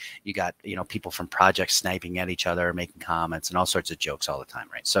funny. You got people from projects sniping at each other, making comments, and all sorts of jokes all the time,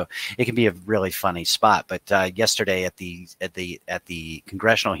 right? So it can be a really funny spot. But yesterday at the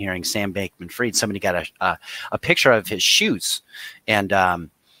congressional hearing, Sam Bankman-Fried, somebody got a picture of his shoes, and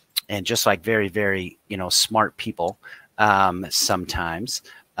just like very, very smart people, sometimes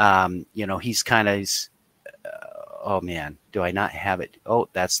he's kind of oh man, do I not have it? Oh,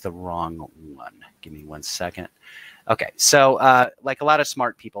 that's the wrong one. Give me 1 second. Okay, so like a lot of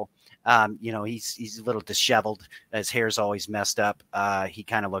smart people, he's a little disheveled. His hair's always messed up. He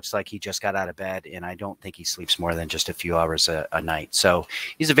kind of looks like he just got out of bed, and I don't think he sleeps more than just a few hours a night. So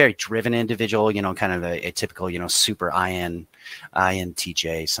he's a very driven individual, kind of a typical, super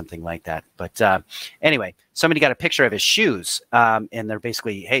INTJ, something like that. But anyway, somebody got a picture of his shoes, and they're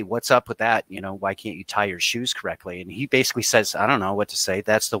basically, hey, what's up with that? Why can't you tie your shoes correctly? And he basically says, I don't know what to say.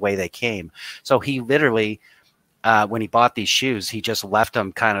 That's the way they came. So he literally, when he bought these shoes, he just left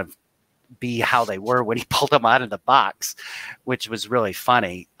them kind of be how they were when he pulled them out of the box, which was really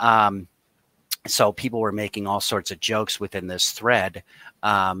funny. So people were making all sorts of jokes within this thread,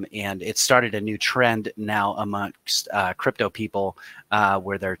 and it started a new trend now amongst crypto people,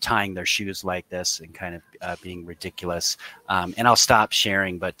 where they're tying their shoes like this and kind of being ridiculous. And I'll stop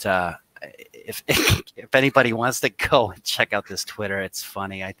sharing, but if anybody wants to go and check out this Twitter, it's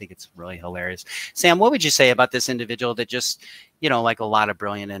funny. I think it's really hilarious. Sam, what would you say about this individual that just, like a lot of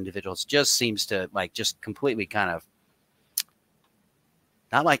brilliant individuals, just seems to just completely kind of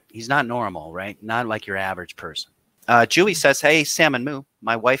not like he's not normal, right? Not like your average person. Julie says, hey, Sam and Moo,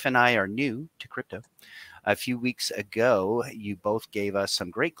 my wife and I are new to crypto. A few weeks ago, you both gave us some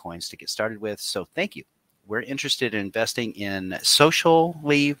great coins to get started with, so thank you. We're interested in investing in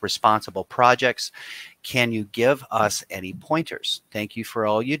socially responsible projects. Can you give us any pointers? Thank you for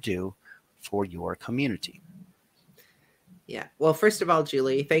all you do for your community. Yeah. Well, first of all,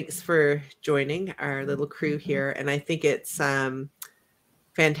 Julie, thanks for joining our little crew here. And I think it's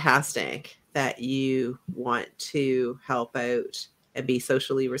fantastic that you want to help out and be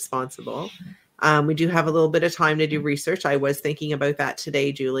socially responsible. We do have a little bit of time to do research. I was thinking about that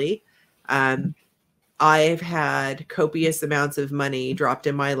today, Julie. I've had copious amounts of money dropped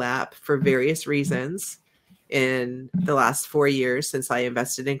in my lap for various reasons in the last 4 years since I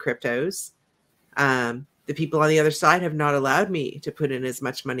invested in cryptos. The people on the other side have not allowed me to put in as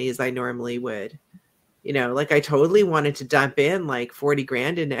much money as I normally would. You know, like I totally wanted to dump in like 40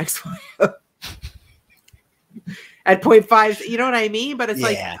 grand in XYO at 0.5. You know what I mean? But it's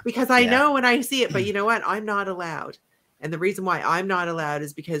like, because I know when I see it, but you know what? I'm not allowed. And the reason why I'm not allowed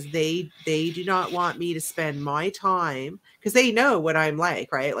is because they do not want me to spend my time, because they know what I'm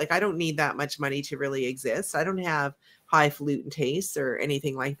like, right? Like I don't need that much money to really exist. I don't have highfalutin tastes or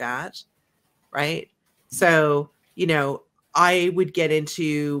anything like that, right? So, you know, I would get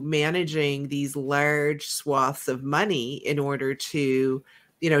into managing these large swaths of money in order to,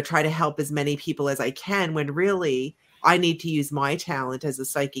 you know, try to help as many people as I can, when really I need to use my talent as a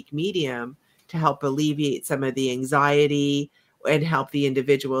psychic medium to help alleviate some of the anxiety and help the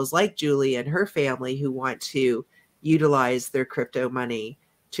individuals like Julie and her family who want to utilize their crypto money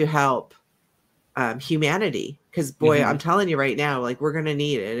to help humanity. Because boy, I'm telling you right now, like we're going to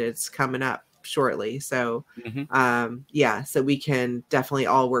need it. It's coming up shortly. So yeah, so we can definitely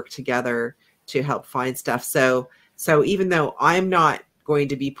all work together to help find stuff. So even though I'm not going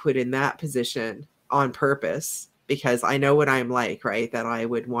to be put in that position on purpose, because I know what I'm like, right? That I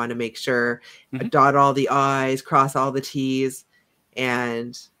would want to make sure I dot all the I's, cross all the T's.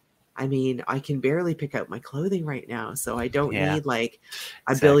 And I mean, I can barely pick out my clothing right now. So I don't need like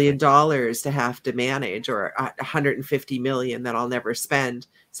 $1 billion to have to manage, or 150 million that I'll never spend.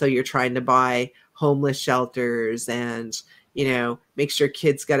 So you're trying to buy homeless shelters and, you know, make sure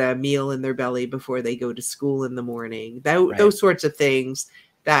kids got a meal in their belly before they go to school in the morning. Those sorts of things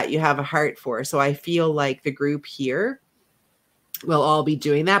that you have a heart for. So I feel like the group here will all be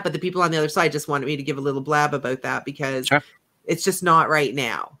doing that. But the people on the other side just wanted me to give a little blab about that, because it's just not right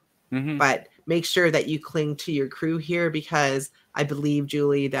now. But make sure that you cling to your crew here, because I believe,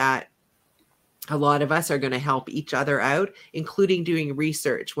 Julie, that a lot of us are going to help each other out, including doing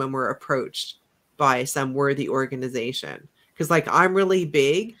research when we're approached by some worthy organization. Because like I'm really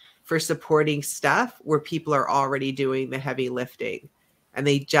big for supporting stuff where people are already doing the heavy lifting and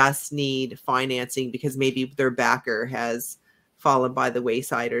they just need financing because maybe their backer has fallen by the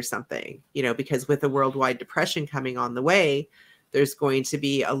wayside or something, you know, because with a worldwide depression coming on the way, there's going to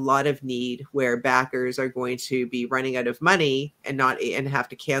be a lot of need where backers are going to be running out of money and have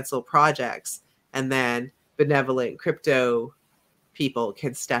to cancel projects. And then benevolent crypto people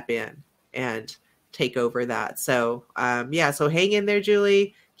can step in and take over that. So yeah, so hang in there,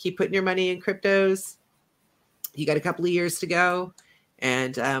 Julie. Keep putting your money in cryptos. You got a couple of years to go,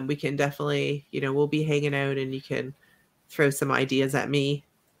 and we can definitely, you know, we'll be hanging out, and you can throw some ideas at me.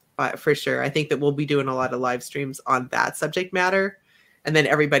 But for sure, I think that we'll be doing a lot of live streams on that subject matter, and then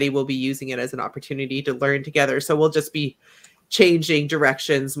everybody will be using it as an opportunity to learn together. So we'll just be changing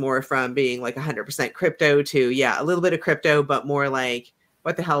directions more from being like 100% crypto to, yeah, a little bit of crypto, but more like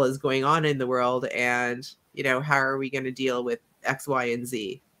what the hell is going on in the world, and, you know, how are we going to deal with X, Y, and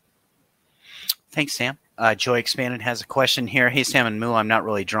Z? Thanks, Sam. Joy Expanded has a question here. Hey, Sam and Moo, I'm not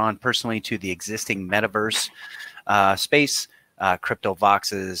really drawn personally to the existing metaverse space.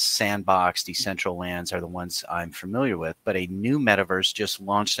 CryptoVox's Sandbox, Decentralands are the ones I'm familiar with, but a new metaverse just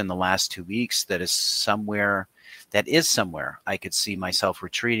launched in the last 2 weeks that is somewhere I could see myself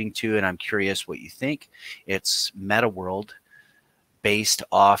retreating to, and I'm curious what you think. It's MetaWorld, based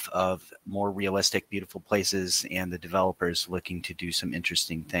off of more realistic, beautiful places, and the developers looking to do some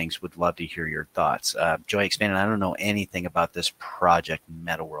interesting things. Would love to hear your thoughts. Joy Expanded, I don't know anything about this project,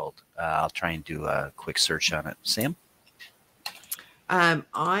 MetaWorld. I'll try and do a quick search on it. Sam?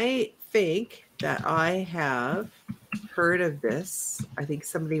 I think that I have heard of this. I think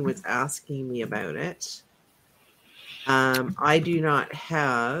somebody was asking me about it. I do not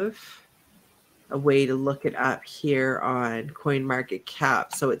have a way to look it up here on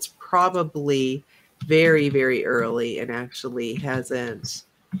CoinMarketCap, so it's probably very, very early and actually hasn't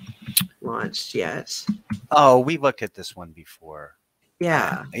launched yet. Oh, we looked at this one before.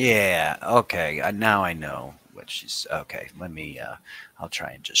 Yeah. Yeah. Okay. Now I know what she's. Okay. Let me. I'll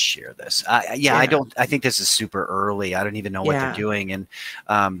try and just share this. Yeah. I think this is super early. I don't even know what they're doing. And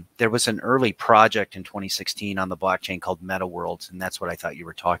there was an early project in 2016 on the blockchain called MetaWorlds, and that's what I thought you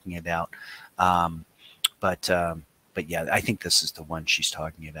were talking about. But yeah, I think this is the one she's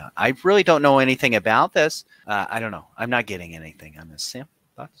talking about. I really don't know anything about this. I don't know. I'm not getting anything on this. Sam,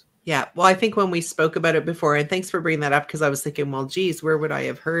 thoughts? Yeah. Well, I think when we spoke about it before, and thanks for bringing that up, because I was thinking, well, geez, where would I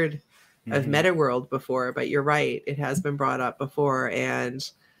have heard of MetaWorld before? But you're right. It has been brought up before. And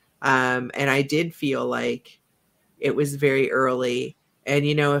I did feel like it was very early. And,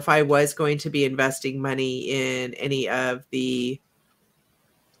 you know, if I was going to be investing money in any of the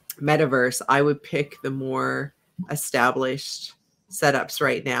metaverse, I would pick the more established setups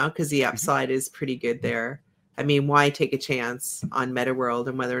right now because the upside is pretty good there. I mean, why take a chance on Meta World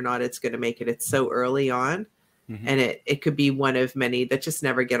and whether or not it's going to make it? It's so early on, and it could be one of many that just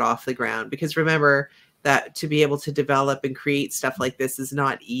never get off the ground. Because remember that to be able to develop and create stuff like this is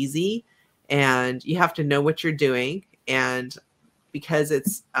not easy, and you have to know what you're doing. And because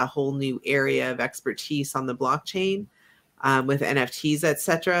it's a whole new area of expertise on the blockchain, with NFTs,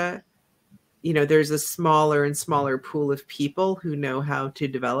 etc., you know, there's a smaller and smaller pool of people who know how to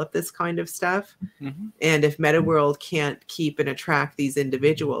develop this kind of stuff. And if Meta World can't keep and attract these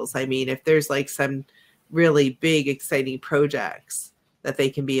individuals, I mean, if there's like some really big, exciting projects that they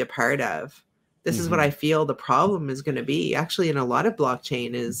can be a part of, this is what I feel the problem is going to be. Actually, in a lot of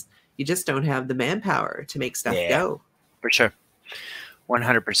blockchain is you just don't have the manpower to make stuff go. For sure.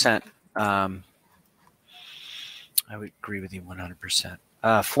 100%. I would agree with you 100%.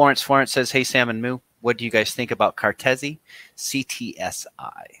 Florence says, hey, Sam and Moo, what do you guys think about Cartesi CTSI?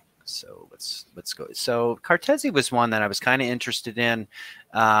 So let's go. So Cartesi was one that I was kind of interested in,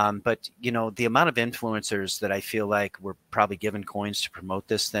 but you know, the amount of influencers that I feel like were probably given coins to promote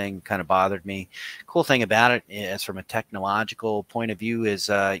this thing kind of bothered me. Cool thing about it is, from a technological point of view, is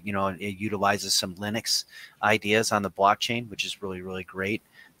you know, it utilizes some Linux ideas on the blockchain, which is really, really great.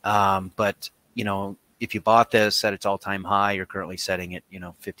 But you know, if you bought this at its all-time high, you're currently setting it, you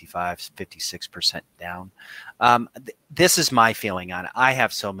know, 55, 56% down. This is my feeling on it. I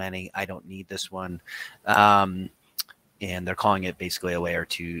have so many, I don't need this one. And they're calling it basically a layer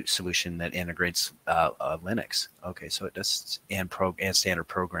 2 solution that integrates Linux. Okay, so it does, and standard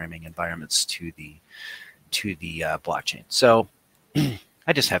programming environments to the blockchain. So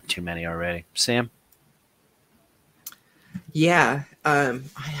I just have too many already. Sam? Yeah, I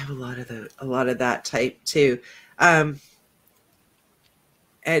have a lot of that type too. And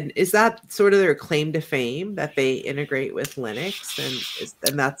is that sort of their claim to fame, that they integrate with Linux,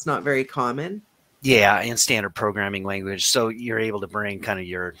 and that's not very common? Yeah, and standard programming language. So you're able to bring kind of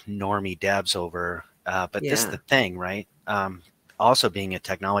your normie devs over. But this is the thing, right? Also being a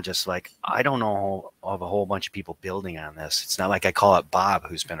technologist, like, I don't know of a whole bunch of people building on this. It's not like I call up Bob,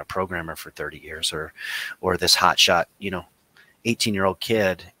 who's been a programmer for 30 years, or this hotshot, you know, 18-year-old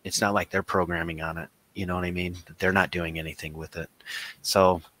kid. It's not like they're programming on it. You know what I mean? They're not doing anything with it.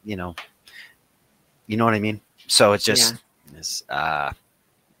 So, you know what I mean? So it's just, I'm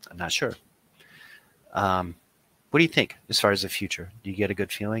not sure. What do you think as far as the future? Do you get a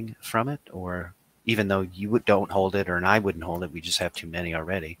good feeling from it? Or even though you don't hold it, or I wouldn't hold it, we just have too many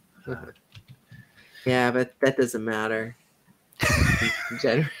already. Yeah, but that doesn't matter.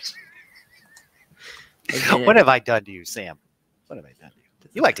 What have I done to you, Sam? What have I done to you?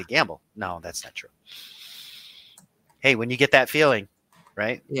 You like to gamble. No, that's not true. Hey, when you get that feeling,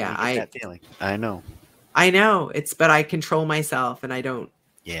 right? Yeah, that feeling. I know. But I control myself, and I don't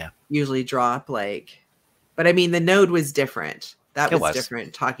usually drop but I mean, the node was different. That was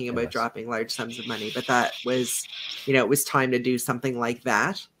different, talking about dropping large sums of money, but that was, you know, it was time to do something like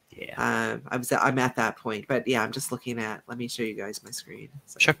that. Yeah. I'm at that point, but yeah, I'm just looking at, let me show you guys my screen.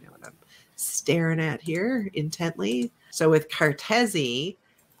 So sure. You know what I'm staring at here intently. So with Cartesi,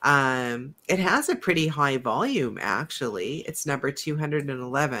 it has a pretty high volume, actually. It's number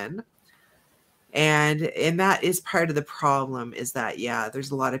 211. And that is part of the problem, is that,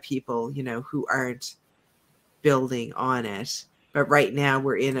 there's a lot of people, you know, who aren't building on it. But right now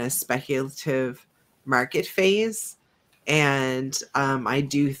we're in a speculative market phase. And I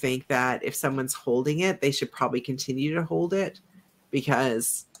do think that if someone's holding it, they should probably continue to hold it,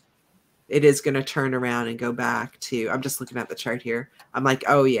 because it is going to turn around and go back to, I'm just looking at the chart here. I'm like,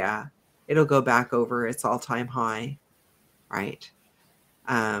 oh yeah, it'll go back over its all-time high, right?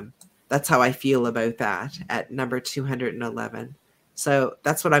 That's how I feel about that at number 211. So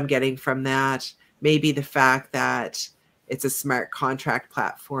that's what I'm getting from that. Maybe the fact that it's a smart contract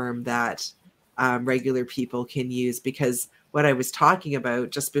platform that regular people can use, because what I was talking about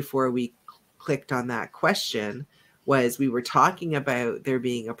just before we clicked on that question was, we were talking about there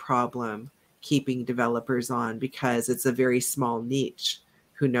being a problem keeping developers on because it's a very small niche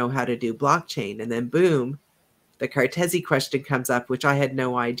who know how to do blockchain. And then boom, the Cartesi question comes up, which I had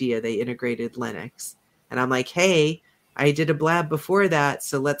no idea they integrated Linux. And I'm like, hey, I did a blab before that,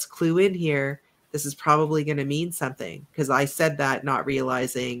 so let's clue in here. This is probably going to mean something, because I said that not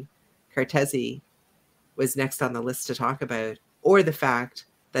realizing Cartesi was next on the list to talk about, or the fact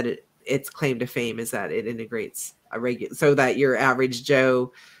that its claim to fame is that it integrates a regular, so that your average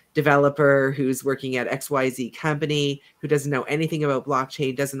Joe, developer who's working at XYZ company who doesn't know anything about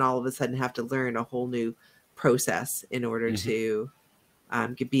blockchain doesn't all of a sudden have to learn a whole new process in order to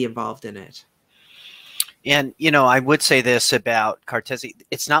be involved in it. And, you know, I would say this about Cartesi.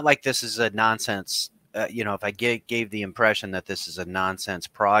 It's not like this is a nonsense. You know, if I gave the impression that this is a nonsense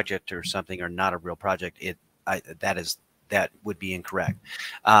project or something, or not a real project, that would be incorrect.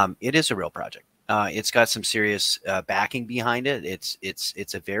 It is a real project. It's got some serious backing behind it.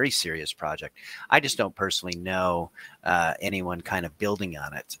 It's a very serious project. I just don't personally know anyone kind of building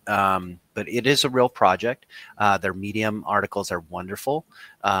on it. But it is a real project. Their Medium articles are wonderful.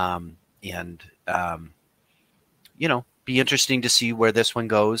 You know, be interesting to see where this one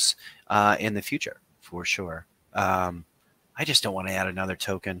goes in the future, for sure. I just don't want to add another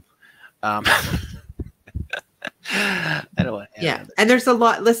token. I don't want to add and there's a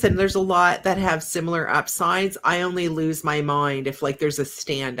lot. Listen, there's a lot that have similar upsides. I only lose my mind if like there's a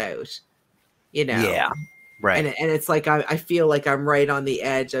standout, you know. Yeah, right. And it's like I feel like I'm right on the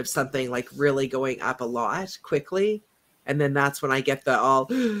edge of something like really going up a lot quickly. And then that's when I get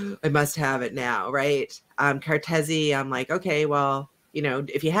the I must have it now, right? Cartesi, I'm like, okay, well, you know,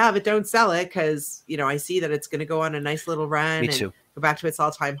 if you have it, don't sell it because, you know, I see that it's going to go on a nice little run and go back to its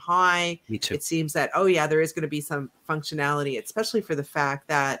all-time high. Me too. It seems that, oh yeah, there is going to be some functionality, especially for the fact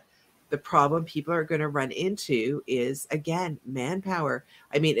that the problem people are going to run into is, again, manpower.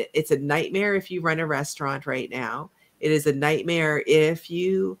 I mean, it's a nightmare if you run a restaurant right now. It is a nightmare if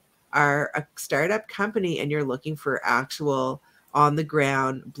you are a startup company and you're looking for actual on the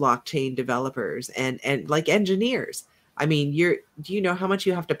ground blockchain developers and like engineers. I mean, do you know how much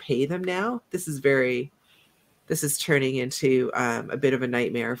you have to pay them now? This is turning into a bit of a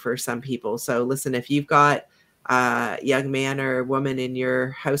nightmare for some people. So listen, if you've got a young man or woman in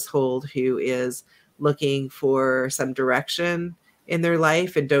your household who is looking for some direction in their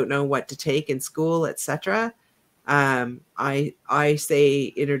life and don't know what to take in school, etc., I say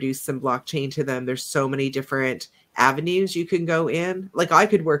introduce some blockchain to them. There's so many different avenues you can go in. Like I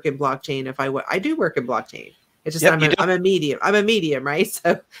could work in blockchain if I do work in blockchain. It's just I'm a medium, right?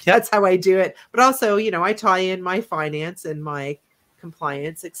 So that's how I do it. But also, you know, I tie in my finance and my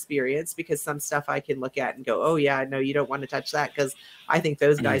compliance experience because some stuff I can look at and go, oh yeah, no, you don't want to touch that because I think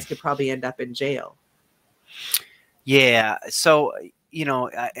those guys could probably end up in jail. Yeah. So, you know,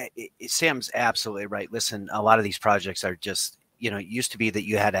 Sam's absolutely right. Listen, a lot of these projects are just, you know, it used to be that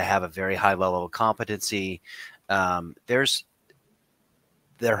you had to have a very high level of competency.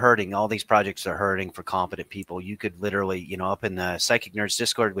 They're hurting. All these projects are hurting for competent people. You could literally, you know, up in the Psychic Nerds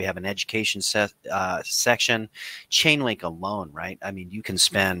Discord, we have an education section. Chainlink alone, right? I mean, you can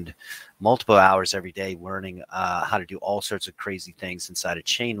spend multiple hours every day learning how to do all sorts of crazy things inside of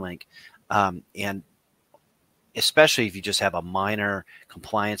Chainlink. And especially if you just have a minor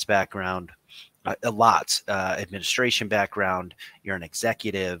compliance background, administration background, you're an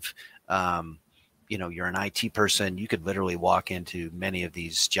executive, you know, you're an IT person, you could literally walk into many of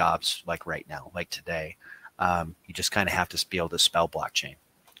these jobs like right now, like today. You just kind of have to be able to spell blockchain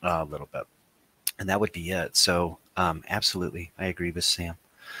a little bit. And that would be it. So absolutely, I agree with Sam.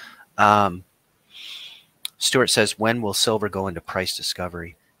 Stuart says, when will silver go into price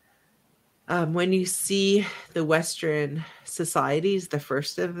discovery? When you see the Western societies, the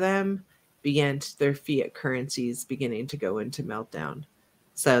first of them their fiat currencies beginning to go into meltdown.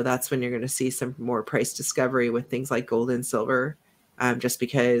 So that's when you're going to see some more price discovery with things like gold and silver, just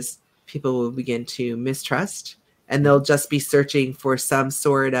because people will begin to mistrust and they'll just be searching for some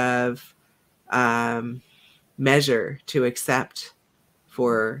sort of measure to accept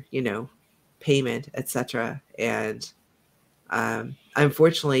for, you know, payment, etc. And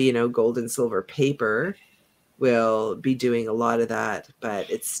unfortunately, you know, gold and silver paper will be doing a lot of that, but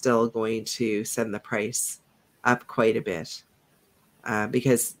it's still going to send the price up quite a bit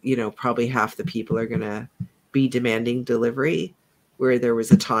because, you know, probably half the people are going to be demanding delivery, where there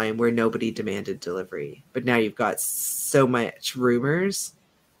was a time where nobody demanded delivery. But now you've got so much rumors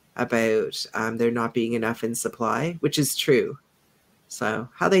about there not being enough in supply, which is true. So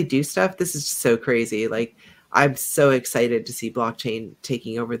how they do stuff, this is just so crazy. Like, I'm so excited to see blockchain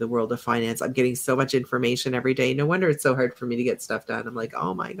taking over the world of finance. I'm getting so much information every day. No wonder it's so hard for me to get stuff done. I'm like,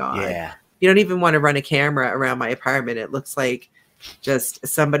 oh my God. Yeah. You don't even want to run a camera around my apartment. It looks like just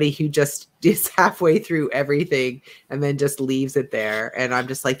somebody who just is halfway through everything and then just leaves it there. And I'm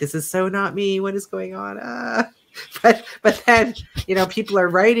just like, this is so not me. What is going on? But then, you know, people are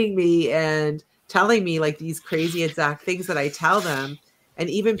writing me and telling me like these crazy exact things that I tell them. And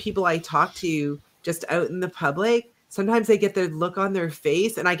even people I talk to just out in the public sometimes they get the look on their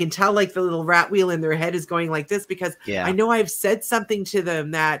face, and I can tell like the little rat wheel in their head is going like this, because I know I've said something to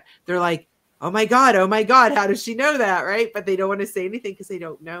them that they're like, oh my God, how does she know that? Right. But they don't want to say anything because they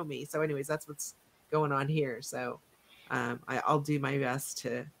don't know me. So anyways, that's what's going on here. So I'll do my best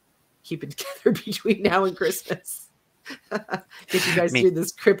to keep it together between now and Christmas. Get you guys through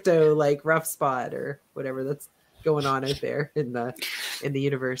this crypto like rough spot or whatever that's going on out there in the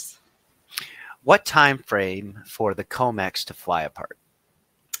universe. What time frame for the COMEX to fly apart?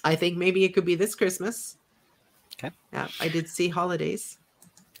 I think maybe it could be this Christmas. Okay. Yeah, I did see holidays.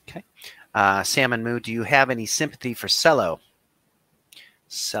 Okay. Sam and Moo, do you have any sympathy for Cello?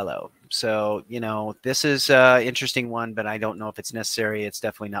 Cello. So, you know, this is an interesting one, but I don't know if it's necessary. It's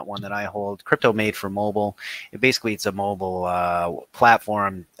definitely not one that I hold. Crypto made for mobile. It's a mobile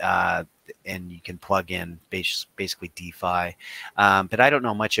platform, and you can plug in basically DeFi. But I don't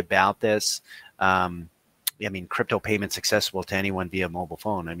know much about this. I mean, crypto payments accessible to anyone via mobile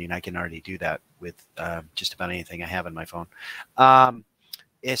phone. I mean, I can already do that with just about anything I have on my phone.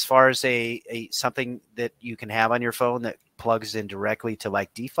 As far as something that you can have on your phone that plugs in directly to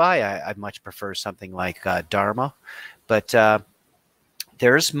like DeFi, I much prefer something like Dharma, but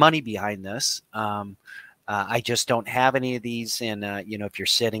there's money behind this. I just don't have any of these, and you know, if you're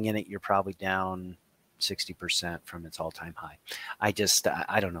sitting in it, you're probably down 60% from its all-time high. I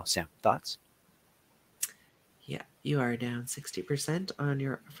don't know. Sam, thoughts? Yeah, you are down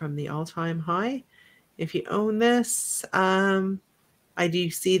 60% from the all-time high. If you own this, I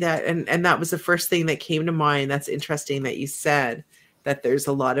do see that, and that was the first thing that came to mind. That's interesting that you said that there's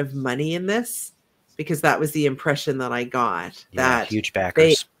a lot of money in this, because that was the impression that I got. Yeah, that huge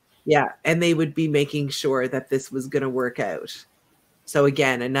backers. And they would be making sure that this was going to work out. So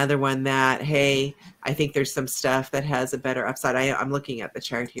again, another one that, hey, I think there's some stuff that has a better upside. I'm looking at the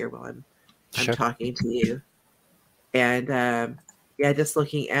chart here while I'm talking to you, and just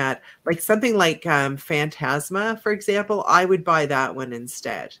looking at like something like Phantasma, for example, I would buy that one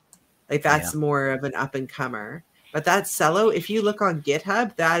instead. Like that's more of an up and comer. But that Cello, if you look on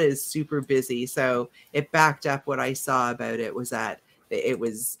GitHub, that is super busy. So it backed up what I saw about it, was that it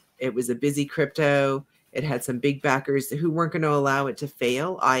was a busy crypto. It had some big backers who weren't going to allow it to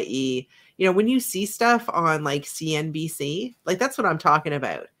fail, i.e., you know, when you see stuff on like CNBC, like that's what I'm talking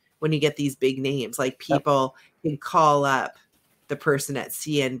about. When you get these big names, like people can call up the person at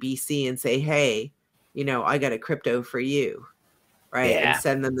CNBC and say, hey, you know, I got a crypto for you, right? And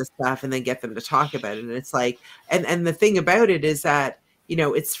send them the stuff and then get them to talk about it. And it's like, and the thing about it is that, you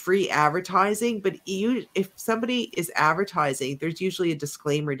know, it's free advertising, but if somebody is advertising, there's usually a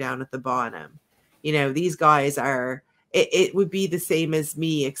disclaimer down at the bottom. You know, these guys are, it would be the same as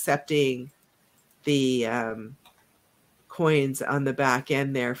me accepting the coins on the back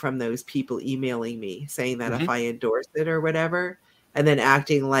end there from those people emailing me saying that if I endorse it or whatever, and then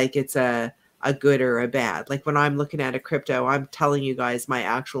acting like it's a good or a bad. Like when I'm looking at a crypto, I'm telling you guys my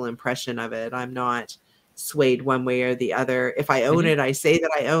actual impression of it. I'm not swayed one way or the other. If I own it, I say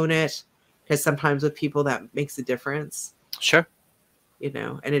that I own it, because sometimes with people that makes a difference. Sure. You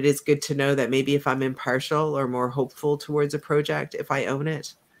know, and it is good to know that maybe if I'm impartial or more hopeful towards a project, if I own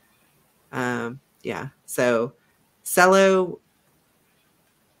it. So Cello,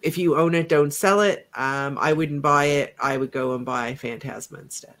 if you own it, don't sell it. I wouldn't buy it. I would go and buy Phantasma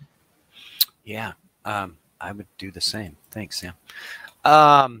instead. Yeah, I would do the same. Thanks, Sam.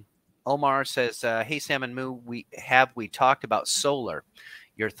 Omar says, hey, Sam and Moo, we talked about solar.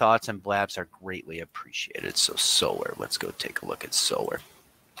 Your thoughts and blabs are greatly appreciated. So solar, let's go take a look at solar.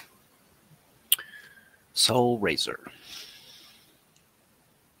 Soul Razor.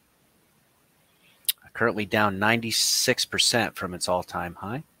 Currently down 96% from its all-time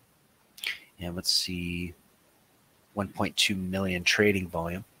high. And let's see, 1.2 million trading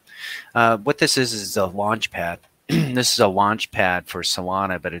volume. What this is a launch pad. This is a launch pad for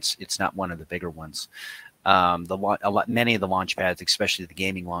Solana, but it's not one of the bigger ones. Many of the launch pads, especially the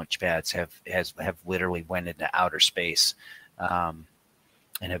gaming launch pads, have literally went into outer space, and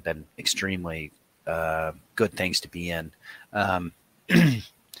have been extremely good things to be in.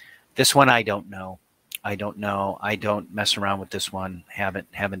 This one I don't know. I don't mess around with this one.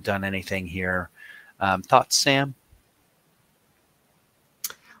 Haven't done anything here. Thoughts, Sam?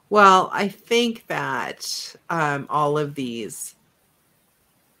 Well, I think that all of these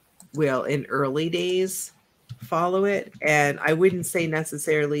will, in early days, follow it. And I wouldn't say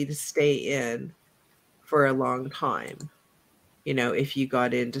necessarily to stay in for a long time, you know, if you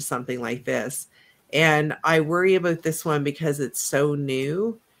got into something like this. And I worry about this one because it's so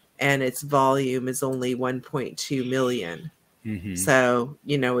new and its volume is only 1.2 million. So,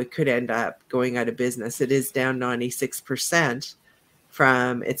 it could end up going out of business. It is down 96%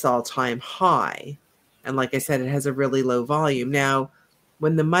 from its all-time high. And like I said, it has a really low volume. Now,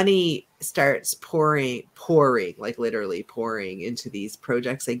 when the money starts pouring, like literally pouring into these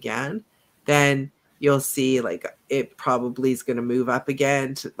projects again, then you'll see like it probably is going to move up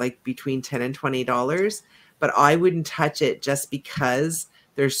again to like between $10 and $20. But I wouldn't touch it just because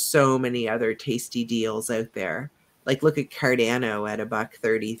there's so many other tasty deals out there. Like look at Cardano at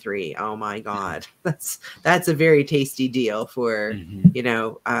 $1.33. Oh my God, that's a very tasty deal for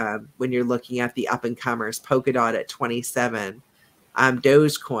when you're looking at the up and comers. Polkadot at 27,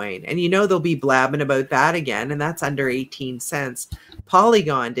 Dogecoin, and they'll be blabbing about that again, and that's under 18 cents.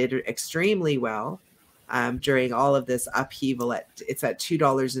 Polygon did extremely well during all of this upheaval. It's at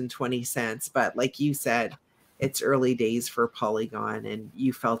 $2.20, but like you said, it's early days for Polygon, and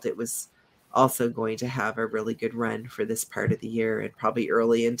you felt it was also going to have a really good run for this part of the year and probably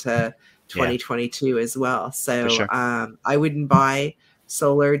early into 2022 as well. So sure. I wouldn't buy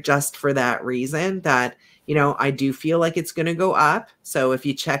solar just for that reason, that I do feel like it's going to go up. So if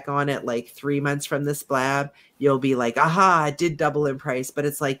you check on it like 3 months from this blab, you'll be like, aha, it did double in price. But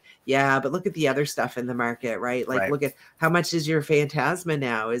it's like, yeah, but look at the other stuff in the market, right? Like, look at how much is your Phantasma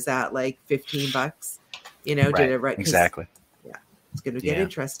now? Is that like $15? Did it right? Exactly. Yeah, it's going to get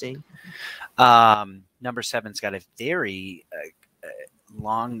interesting. Number 7's got a very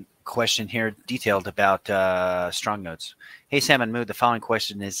long question here, detailed about strong nodes. Hey, Sam and Moo, the following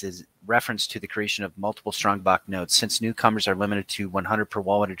question is reference to the creation of multiple Strongbox nodes. Since newcomers are limited to 100 per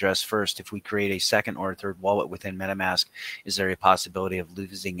wallet address first, if we create a second or a third wallet within MetaMask, is there a possibility of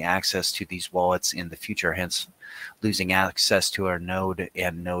losing access to these wallets in the future, hence losing access to our node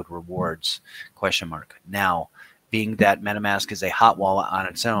and node rewards? ? Now, being that MetaMask is a hot wallet on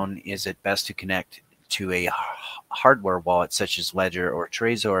its own, is it best to connect to a hardware wallet such as Ledger or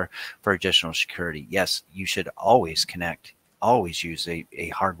Trezor for additional security? Yes, you should always always use a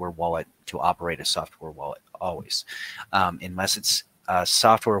hardware wallet to operate a software wallet, always. Unless it's a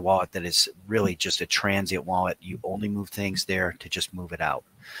software wallet that is really just a transient wallet, you only move things there to just move it out.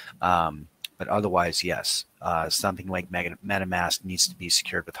 But otherwise, yes, something like MetaMask needs to be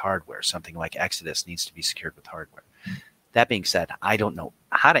secured with hardware. Something like Exodus needs to be secured with hardware. That being said, I don't know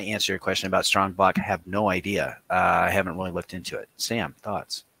how to answer your question about Strongbox. I have no idea. I haven't really looked into it. Sam,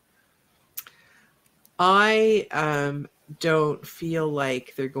 thoughts? I don't feel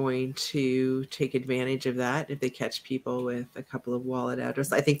like they're going to take advantage of that if they catch people with a couple of wallet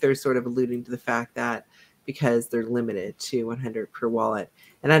addresses. I think they're sort of alluding to the fact that because they're limited to 100 per wallet.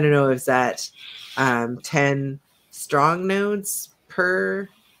 And I don't know if that 10 strong nodes per,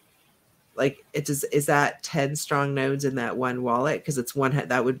 like is that 10 strong nodes in that one wallet? Because it's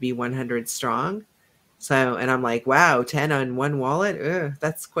that would be 100 strong. So, and I'm like, wow, 10 on one wallet? Ugh,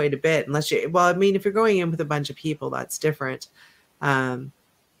 that's quite a bit. Unless you, well, I mean, if you're going in with a bunch of people, that's different. But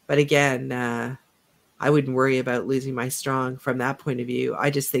again, I wouldn't worry about losing my strong from that point of view. I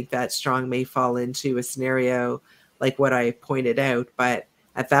just think that strong may fall into a scenario like what I pointed out. But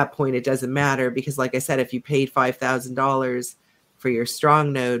at that point, it doesn't matter because, like I said, if you paid $5,000 for your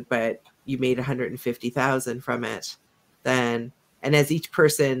strong node, but you made $150,000 from it, then, and as each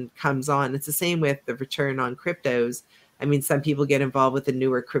person comes on, it's the same with the return on cryptos. I mean, some people get involved with a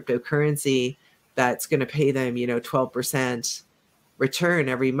newer cryptocurrency that's going to pay them, 12% return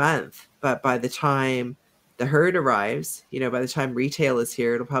every month. But by the time the herd arrives, by the time retail is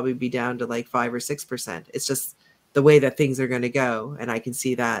here, it'll probably be down to like 5 or 6%. It's just the way that things are going to go. And I can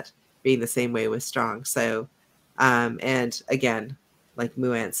see that being the same way with strong. So, and again, like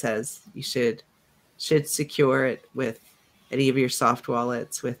MooAnt says, you should secure it with any of your soft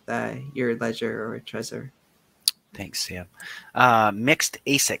wallets with your Ledger or Trezor. Thanks, Sam. Mixed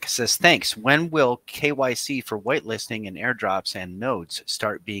ASIC says, thanks. When will KYC for whitelisting and airdrops and nodes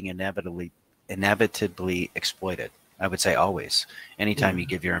start being inevitably exploited? I would say always. Anytime you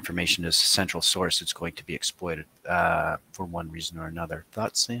give your information to a central source, it's going to be exploited for one reason or another.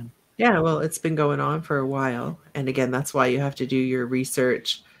 Thoughts, Sam? Yeah, well, it's been going on for a while. And again, that's why you have to do your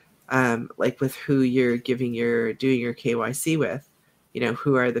research, like with who you're doing your KYC with.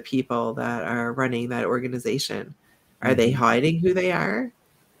 Who are the people that are running that organization? Are they hiding who they are?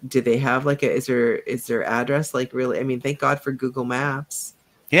 Do they have like is their address like really? I mean, thank God for Google Maps.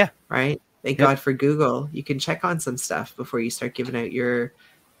 Yeah. Right. Thank God for Google. You can check on some stuff before you start giving out your,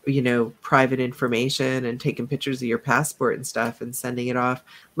 private information and taking pictures of your passport and stuff and sending it off.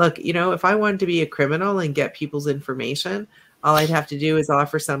 Look, if I wanted to be a criminal and get people's information, all I'd have to do is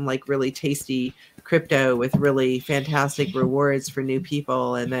offer some like really tasty crypto with really fantastic rewards for new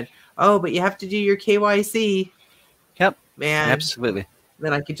people. And then, but you have to do your KYC. Yep. man. Absolutely.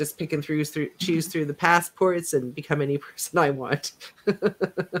 Then I could just pick and choose through the passports and become any person I want.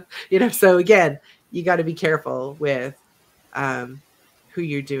 So again, you got to be careful with who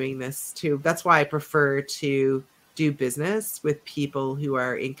you're doing this to. That's why I prefer to do business with people who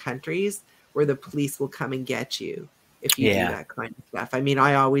are in countries where the police will come and get you if you do that kind of stuff. I mean,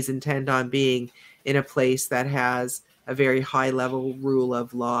 I always intend on being in a place that has a very high level rule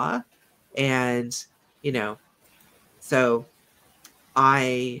of law. And, so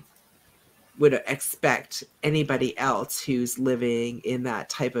I would expect anybody else who's living in that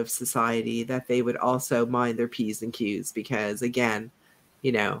type of society that they would also mind their P's and Q's, because again,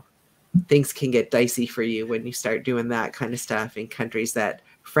 things can get dicey for you when you start doing that kind of stuff in countries that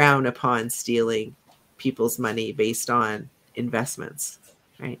frown upon stealing people's money based on investments,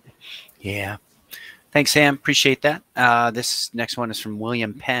 right? Yeah. Thanks, Sam. Appreciate that. This next one is from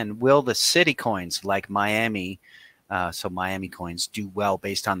William Penn. Will the city coins like Miami, so Miami coins, do well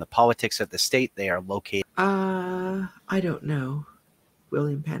based on the politics of the state they are located? I don't know,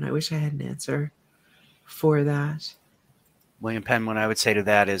 William Penn. I wish I had an answer for that. William Penn, what I would say to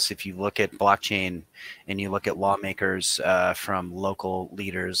that is if you look at blockchain and you look at lawmakers from local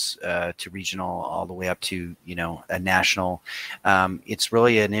leaders to regional all the way up to, a national, it's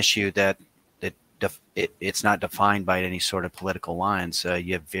really an issue that it's not defined by any sort of political lines.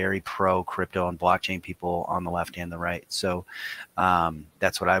 You have very pro crypto and blockchain people on the left and the right. So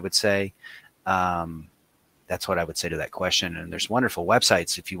that's what I would say. That's what I would say to that question. And there's wonderful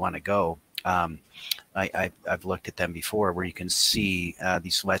websites if you want to go. I've looked at them before where you can see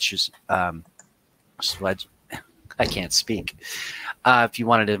these ledgers. I can't speak. If you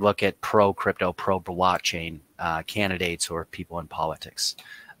wanted to look at pro crypto, pro blockchain candidates or people in politics,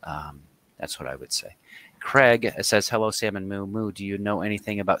 that's what I would say. Craig says, hello, Sam and Moo. Moo, do you know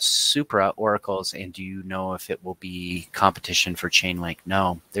anything about Supra oracles, and do you know if it will be competition for Chainlink?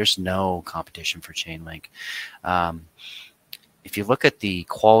 No, there's no competition for Chainlink. If you look at the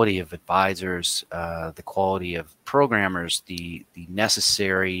quality of advisors, the quality of programmers, the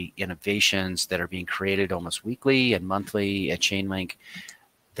necessary innovations that are being created almost weekly and monthly at Chainlink,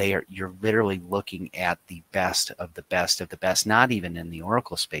 you're literally looking at the best of the best of the best, not even in the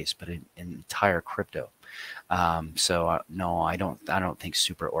Oracle space, but in entire crypto. No, I don't think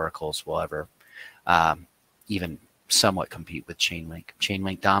super oracles will ever even somewhat compete with Chainlink.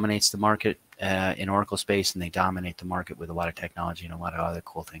 Chainlink dominates the market in Oracle space, and they dominate the market with a lot of technology and a lot of other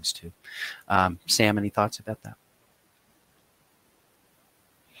cool things too. Sam, any thoughts about that?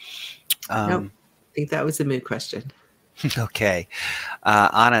 Nope. I think that was a mood question. Okay.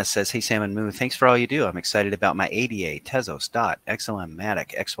 Anna says, hey, Sam and Moo, thanks for all you do. I'm excited about my ADA, Tezos, DOT, XLM,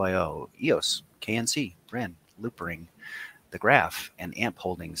 Matic, XYO, EOS, KNC, Ren, Loopring, the Graph, and AMP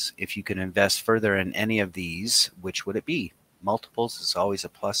holdings. If you can invest further in any of these, which would it be? Multiples is always a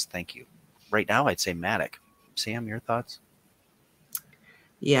plus. Thank you. Right now, I'd say Matic. Sam, your thoughts?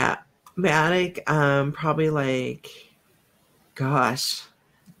 Yeah, Matic, probably gosh,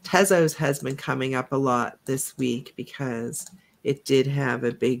 Tezos has been coming up a lot this week because it did have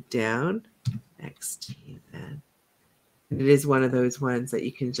a big down. XT then. It is one of those ones that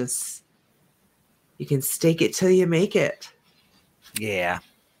you can stake it till you make it. Yeah.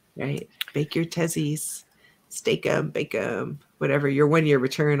 Right. Bake your Tezzies, stake them, bake them, whatever. Your 1 year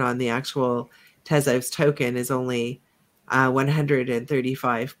return on the actual Tezos token is only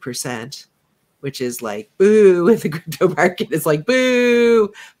 135%. Which is like boo, and the crypto market is like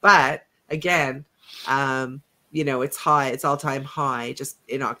boo. But again, it's high, it's all-time high. Just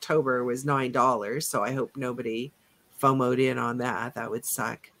in October was $9. So I hope nobody FOMO'd in on that. That would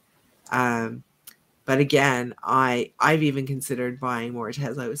suck. But again, I've even considered buying more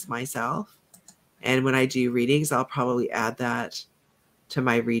Tezos myself. And when I do readings, I'll probably add that to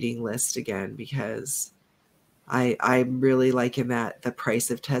my reading list again, because I'm really liking the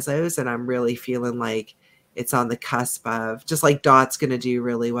price of Tezos, and I'm really feeling like it's on the cusp of, just like DOT's going to do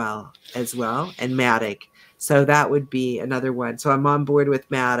really well as well, and Matic. So that would be another one. So I'm on board with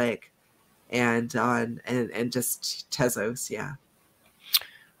Matic and just Tezos. Yeah.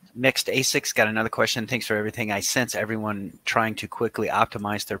 Mixed ASICs got another question. Thanks for everything. I sense everyone trying to quickly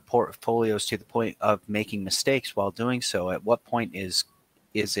optimize their portfolios to the point of making mistakes while doing so. At what point is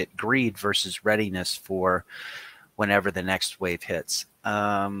it greed versus readiness for whenever the next wave hits?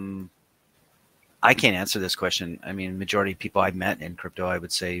 I can't answer this question. I mean, majority of people I've met in crypto, I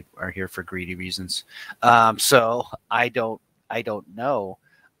would say, are here for greedy reasons. So I don't know.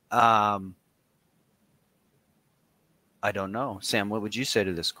 I don't know. Sam, what would you say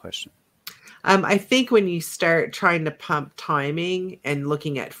to this question? I think when you start trying to pump timing and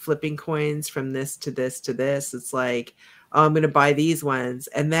looking at flipping coins from this to this to this, it's like, oh, I'm going to buy these ones.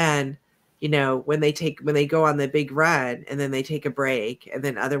 And then, you know, when they go on the big run and then they take a break and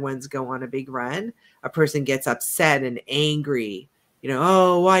then other ones go on a big run, a person gets upset and angry. You know,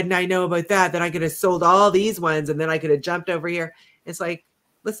 oh, why didn't I know about that? Then I could have sold all these ones and then I could have jumped over here. It's like,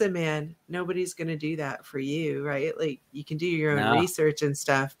 listen, man, nobody's going to do that for you, right? Like, you can do your own research and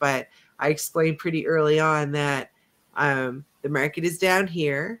stuff, but I explained pretty early on that the market is down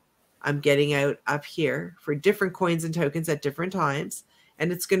here. I'm getting out up here for different coins and tokens at different times.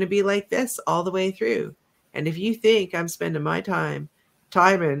 And it's going to be like this all the way through. And if you think I'm spending my time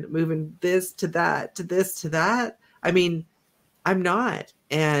and moving this to that, to this, to that, I mean, I'm not.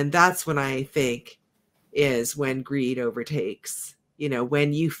 And that's when I think is when greed overtakes. You know,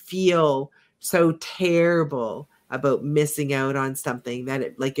 when you feel so terrible about missing out on something that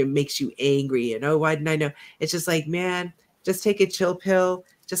it makes you angry and, oh, why didn't I know? It's just like, man, just take a chill pill.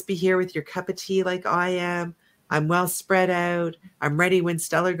 Just be here with your cup of tea like I am. I'm well spread out. I'm ready when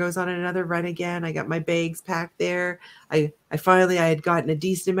Stellar goes on another run again. I got my bags packed there. I had gotten a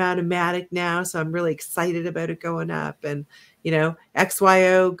decent amount of Matic now, so I'm really excited about it going up. And, you know,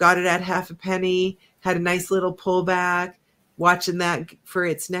 XYO got it at half a penny, had a nice little pullback, watching that for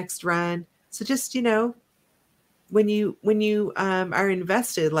its next run. So just, you know, when you are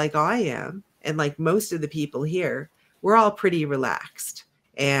invested like I am, and like most of the people here, we're all pretty relaxed.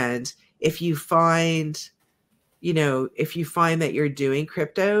 And if you find that you're doing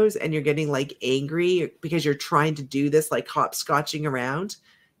cryptos and you're getting like angry because you're trying to do this like hopscotching around,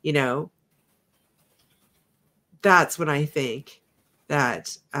 you know, that's when I think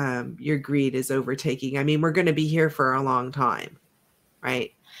that your greed is overtaking. I mean, we're going to be here for a long time,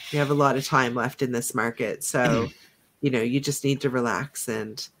 right? We have a lot of time left in this market. So, you know, you just need to relax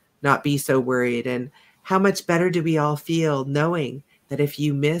and not be so worried. And how much better do we all feel knowing that if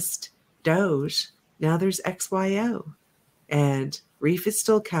you missed Doge, now there's XYO and Reef is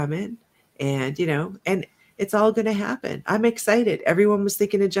still coming, and, you know, and it's all going to happen. I'm excited. Everyone was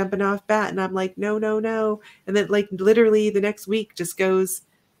thinking of jumping off bat, and I'm like, no, no, no. And then like literally the next week just goes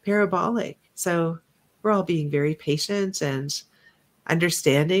parabolic. So we're all being very patient and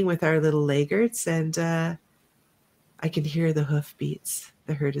understanding with our little laggards. And I can hear the hoof beats.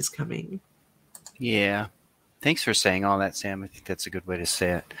 The herd is coming. Yeah. Thanks for saying all that, Sam. I think that's a good way to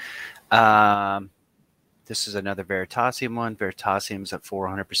say it. This is another Veritasium one. Veritasium's at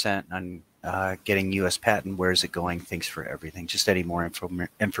 400% on getting U.S. patent. Where is it going? Thanks for everything. Just any more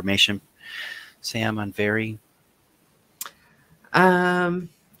information, Sam, on Veri? No.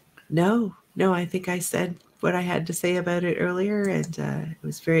 I think I said what I had to say about it earlier, and it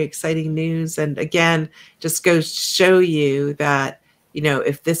was very exciting news. And again, just goes to show you that, you know,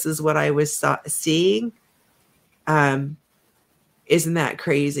 if this is what I was seeing, isn't that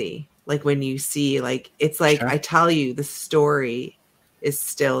crazy? Like when you see, like, it's like, sure. I tell you, the story is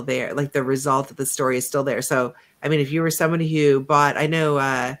still there. Like the result of the story is still there. So, I mean, if you were somebody who bought, I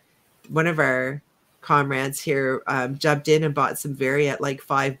know one of our comrades here jumped in and bought some Veri at like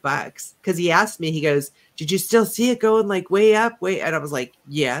 $5 because he asked me, he goes, did you still see it going like way up? And I was like,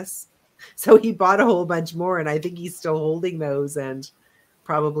 yes. So he bought a whole bunch more, and I think he's still holding those, and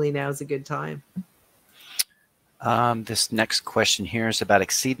probably now's a good time. This next question here is about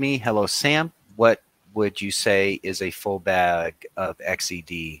Exceed Me. Hello, Sam. What would you say is a full bag of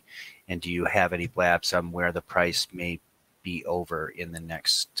XED? And do you have any blabs on where the price may be over in the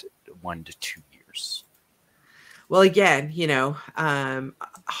next 1 to 2 years? Well, again, you know,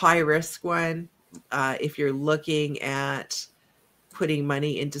 high risk one. If you're looking at putting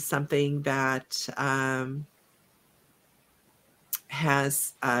money into something that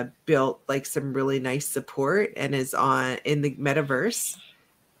has built like some really nice support and is in the metaverse,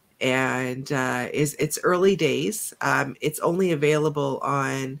 and it's early days. It's only available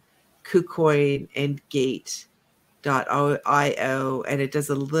on KuCoin and Gate.io, and it does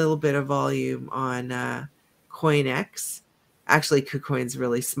a little bit of volume on CoinX. Actually, KuCoin's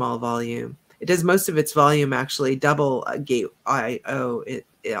really small volume. It does most of its volume actually double Gate.io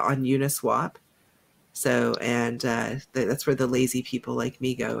on Uniswap. So, and that's where the lazy people like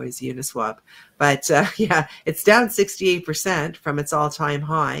me go, is Uniswap. But yeah, it's down 68% from its all-time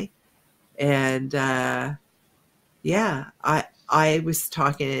high. And yeah, I was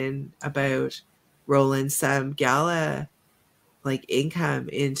talking about rolling some Gala like income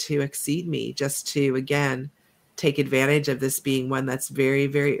into Exceed Me, just to, again, take advantage of this being one that's very,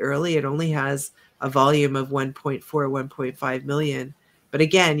 very early. It only has a volume of 1.5 million. But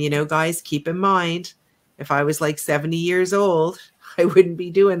again, you know, guys, keep in mind, if I was like 70 years old, I wouldn't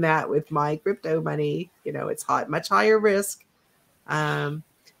be doing that with my crypto money. You know, it's much higher risk. But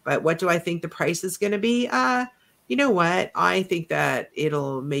what do I think the price is going to be? You know what? I think that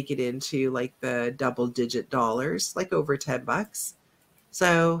it'll make it into like the double-digit dollars, like over $10.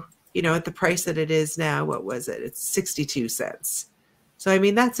 So, at the price that it is now, what was it? It's 62 cents. So, I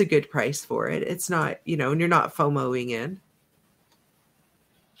mean, that's a good price for it. It's not, and you're not FOMOing in.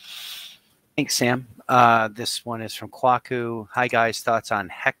 Thanks, Sam. This one is from Kwaku. Hi, guys. Thoughts on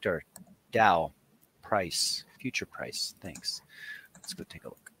Hector, Dow, price, future price? Thanks. Let's go take a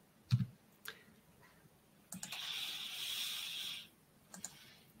look.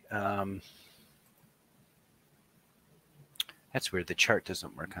 That's weird. The chart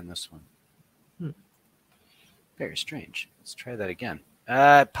doesn't work on this one. Very strange. Let's try that again.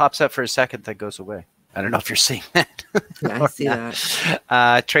 It pops up for a second, then goes away. I don't know if you're seeing that. Yeah, I see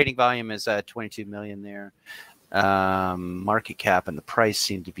that. Trading volume is 22 million there. Market cap and the price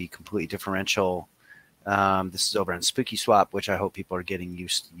seem to be completely differential. This is over on Spooky Swap, which I hope people are getting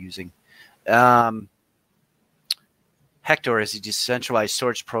used to using. Hector is a decentralized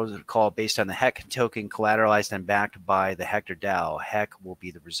storage protocol based on the HEC token, collateralized and backed by the Hector DAO. HEC will be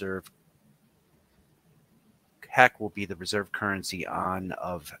the reserve currency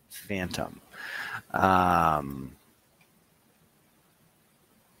of Phantom. Trying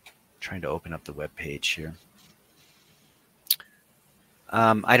to open up the web page here.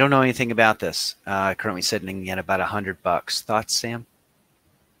 I don't know anything about this. Currently sitting at about $100. Thoughts, Sam?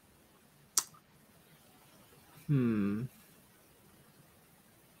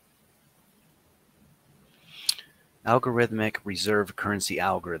 Algorithmic reserve currency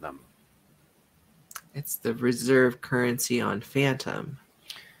algorithm. It's the reserve currency on Phantom.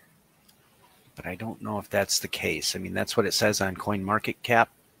 But I don't know if that's the case. I mean, that's what it says on CoinMarketCap.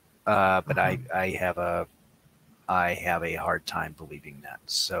 But I have a hard time believing that.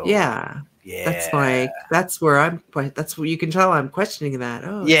 So yeah. That's where you can tell I'm questioning that.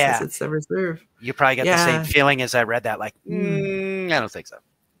 Oh, yeah, it says it's the reserve. You probably got the same feeling as I read that. Like, I don't think so.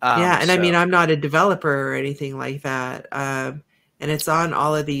 I mean, I'm not a developer or anything like that. And it's on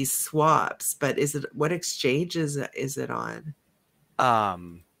all of these swaps, but what exchange is it on?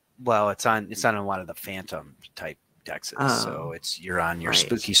 Well, it's on a lot of the Phantom type dexes. So you're on your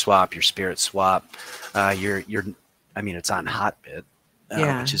Spooky Swap, your Spirit Swap. I mean, it's on Hotbit,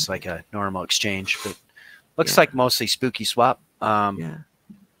 which is like a normal exchange, but looks like mostly Spooky Swap.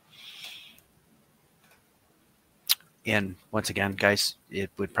 And once again, guys, it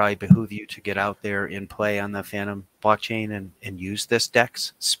would probably behoove you to get out there and play on the Phantom blockchain and use this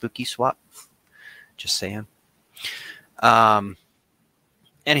DEX, Spooky Swap. Just saying. Anywho,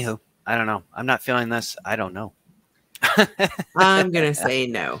 I don't know. I'm not feeling this. I don't know. I'm going to say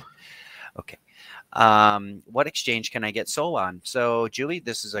no. Okay. What exchange can I get SOL on? So, Julie,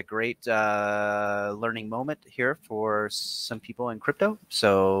 this is a great learning moment here for some people in crypto.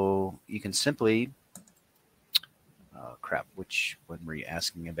 So you can simply... Oh, crap. Which one were you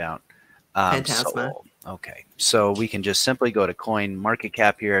asking about? SOL. Okay. So we can just simply go to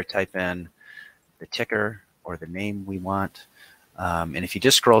CoinMarketCap here, type in the ticker or the name we want. And if you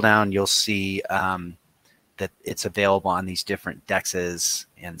just scroll down, you'll see that it's available on these different dexes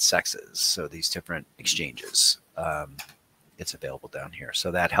and sexes. So these different exchanges, it's available down here. So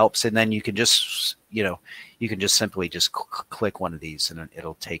that helps. And then you can just, simply just click one of these and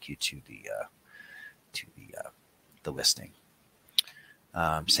it'll take you to the listing.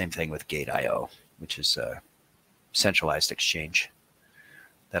 Same thing with Gate.io, which is a centralized exchange.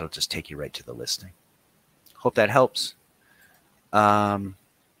 That'll just take you right to the listing. Hope that helps.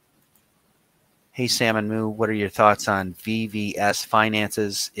 Hey, Sam and Moo, what are your thoughts on VVS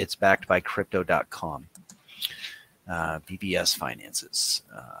Finances? It's backed by Crypto.com. VVS Finances.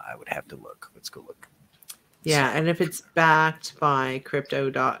 I would have to look. Let's go look. Yeah, and if it's backed by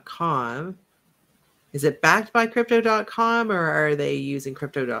Crypto.com, is it backed by Crypto.com or are they using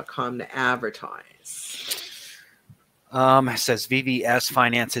Crypto.com to advertise? It says VVS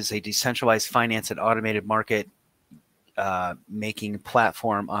Finance is a decentralized finance and automated market making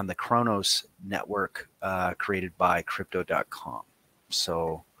platform on the Kronos network created by Crypto.com.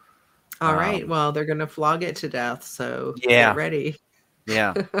 So, all right. Well, they're going to flog it to death. So get ready.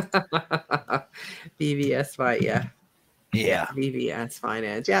 Yeah. VVS Finance. Yeah. Yeah. VVS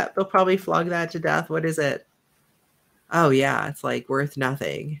Finance. Yeah. They'll probably flog that to death. What is it? Oh, yeah. It's like worth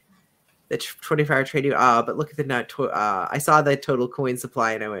nothing. The 24-hour trading. But look at the I saw the total coin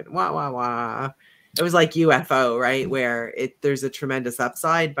supply and I went, wah, wah, wah. It was like UFO, right? Where there's a tremendous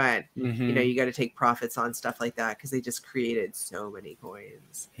upside, but you got to take profits on stuff like that because they just created so many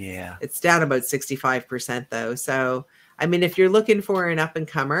coins. Yeah. It's down about 65% though. So, I mean, if you're looking for an up and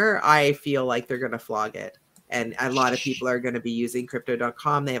comer, I feel like they're going to flog it. And a lot of people are going to be using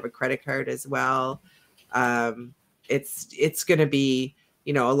Crypto.com. They have a credit card as well. it's going to be,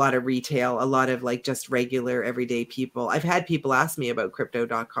 you know, a lot of retail, a lot of like just regular everyday people. I've had people ask me about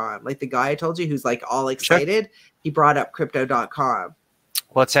crypto.com. Like the guy I told you who's like all excited, he brought up crypto.com.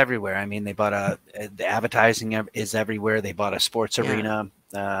 Well, it's everywhere. I mean, they bought the advertising is everywhere. They bought a sports arena.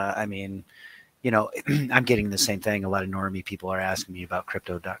 I mean, you know, I'm getting the same thing. A lot of normie people are asking me about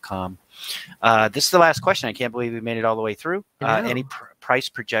crypto.com. This is the last question. I can't believe we made it all the way through. Any price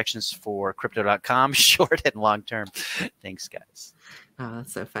projections for crypto.com, short and long term? Thanks, guys. Oh,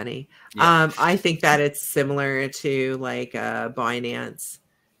 that's so funny. Yeah. I think that it's similar to like a Binance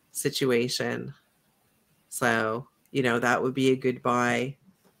situation. So, you know, that would be a good buy.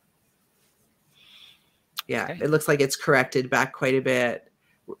 Yeah, okay. It looks like it's corrected back quite a bit.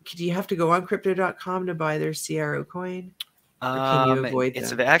 Do you have to go on crypto.com to buy their CRO coin? Or can you avoid It's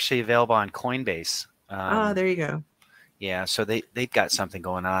them? actually available on Coinbase. There you go. Yeah, so they've got something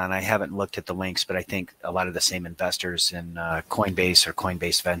going on. I haven't looked at the links, but I think a lot of the same investors in Coinbase or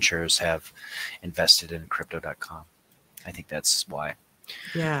Coinbase Ventures have invested in crypto.com. I think that's why.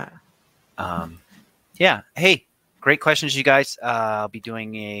 Yeah. Yeah. Hey, great questions, you guys. I'll be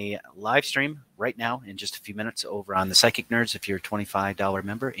doing a live stream right now in just a few minutes over on the Psychic Nerds if you're a $25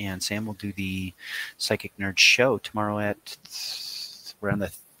 member. And Sam will do the Psychic Nerd show tomorrow at, we're on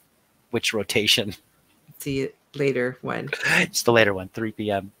the, which rotation? See you later one. It's the later one, 3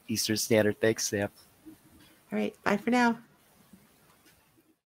 p.m. Eastern Standard. Thanks, Sam. All right. Bye for now.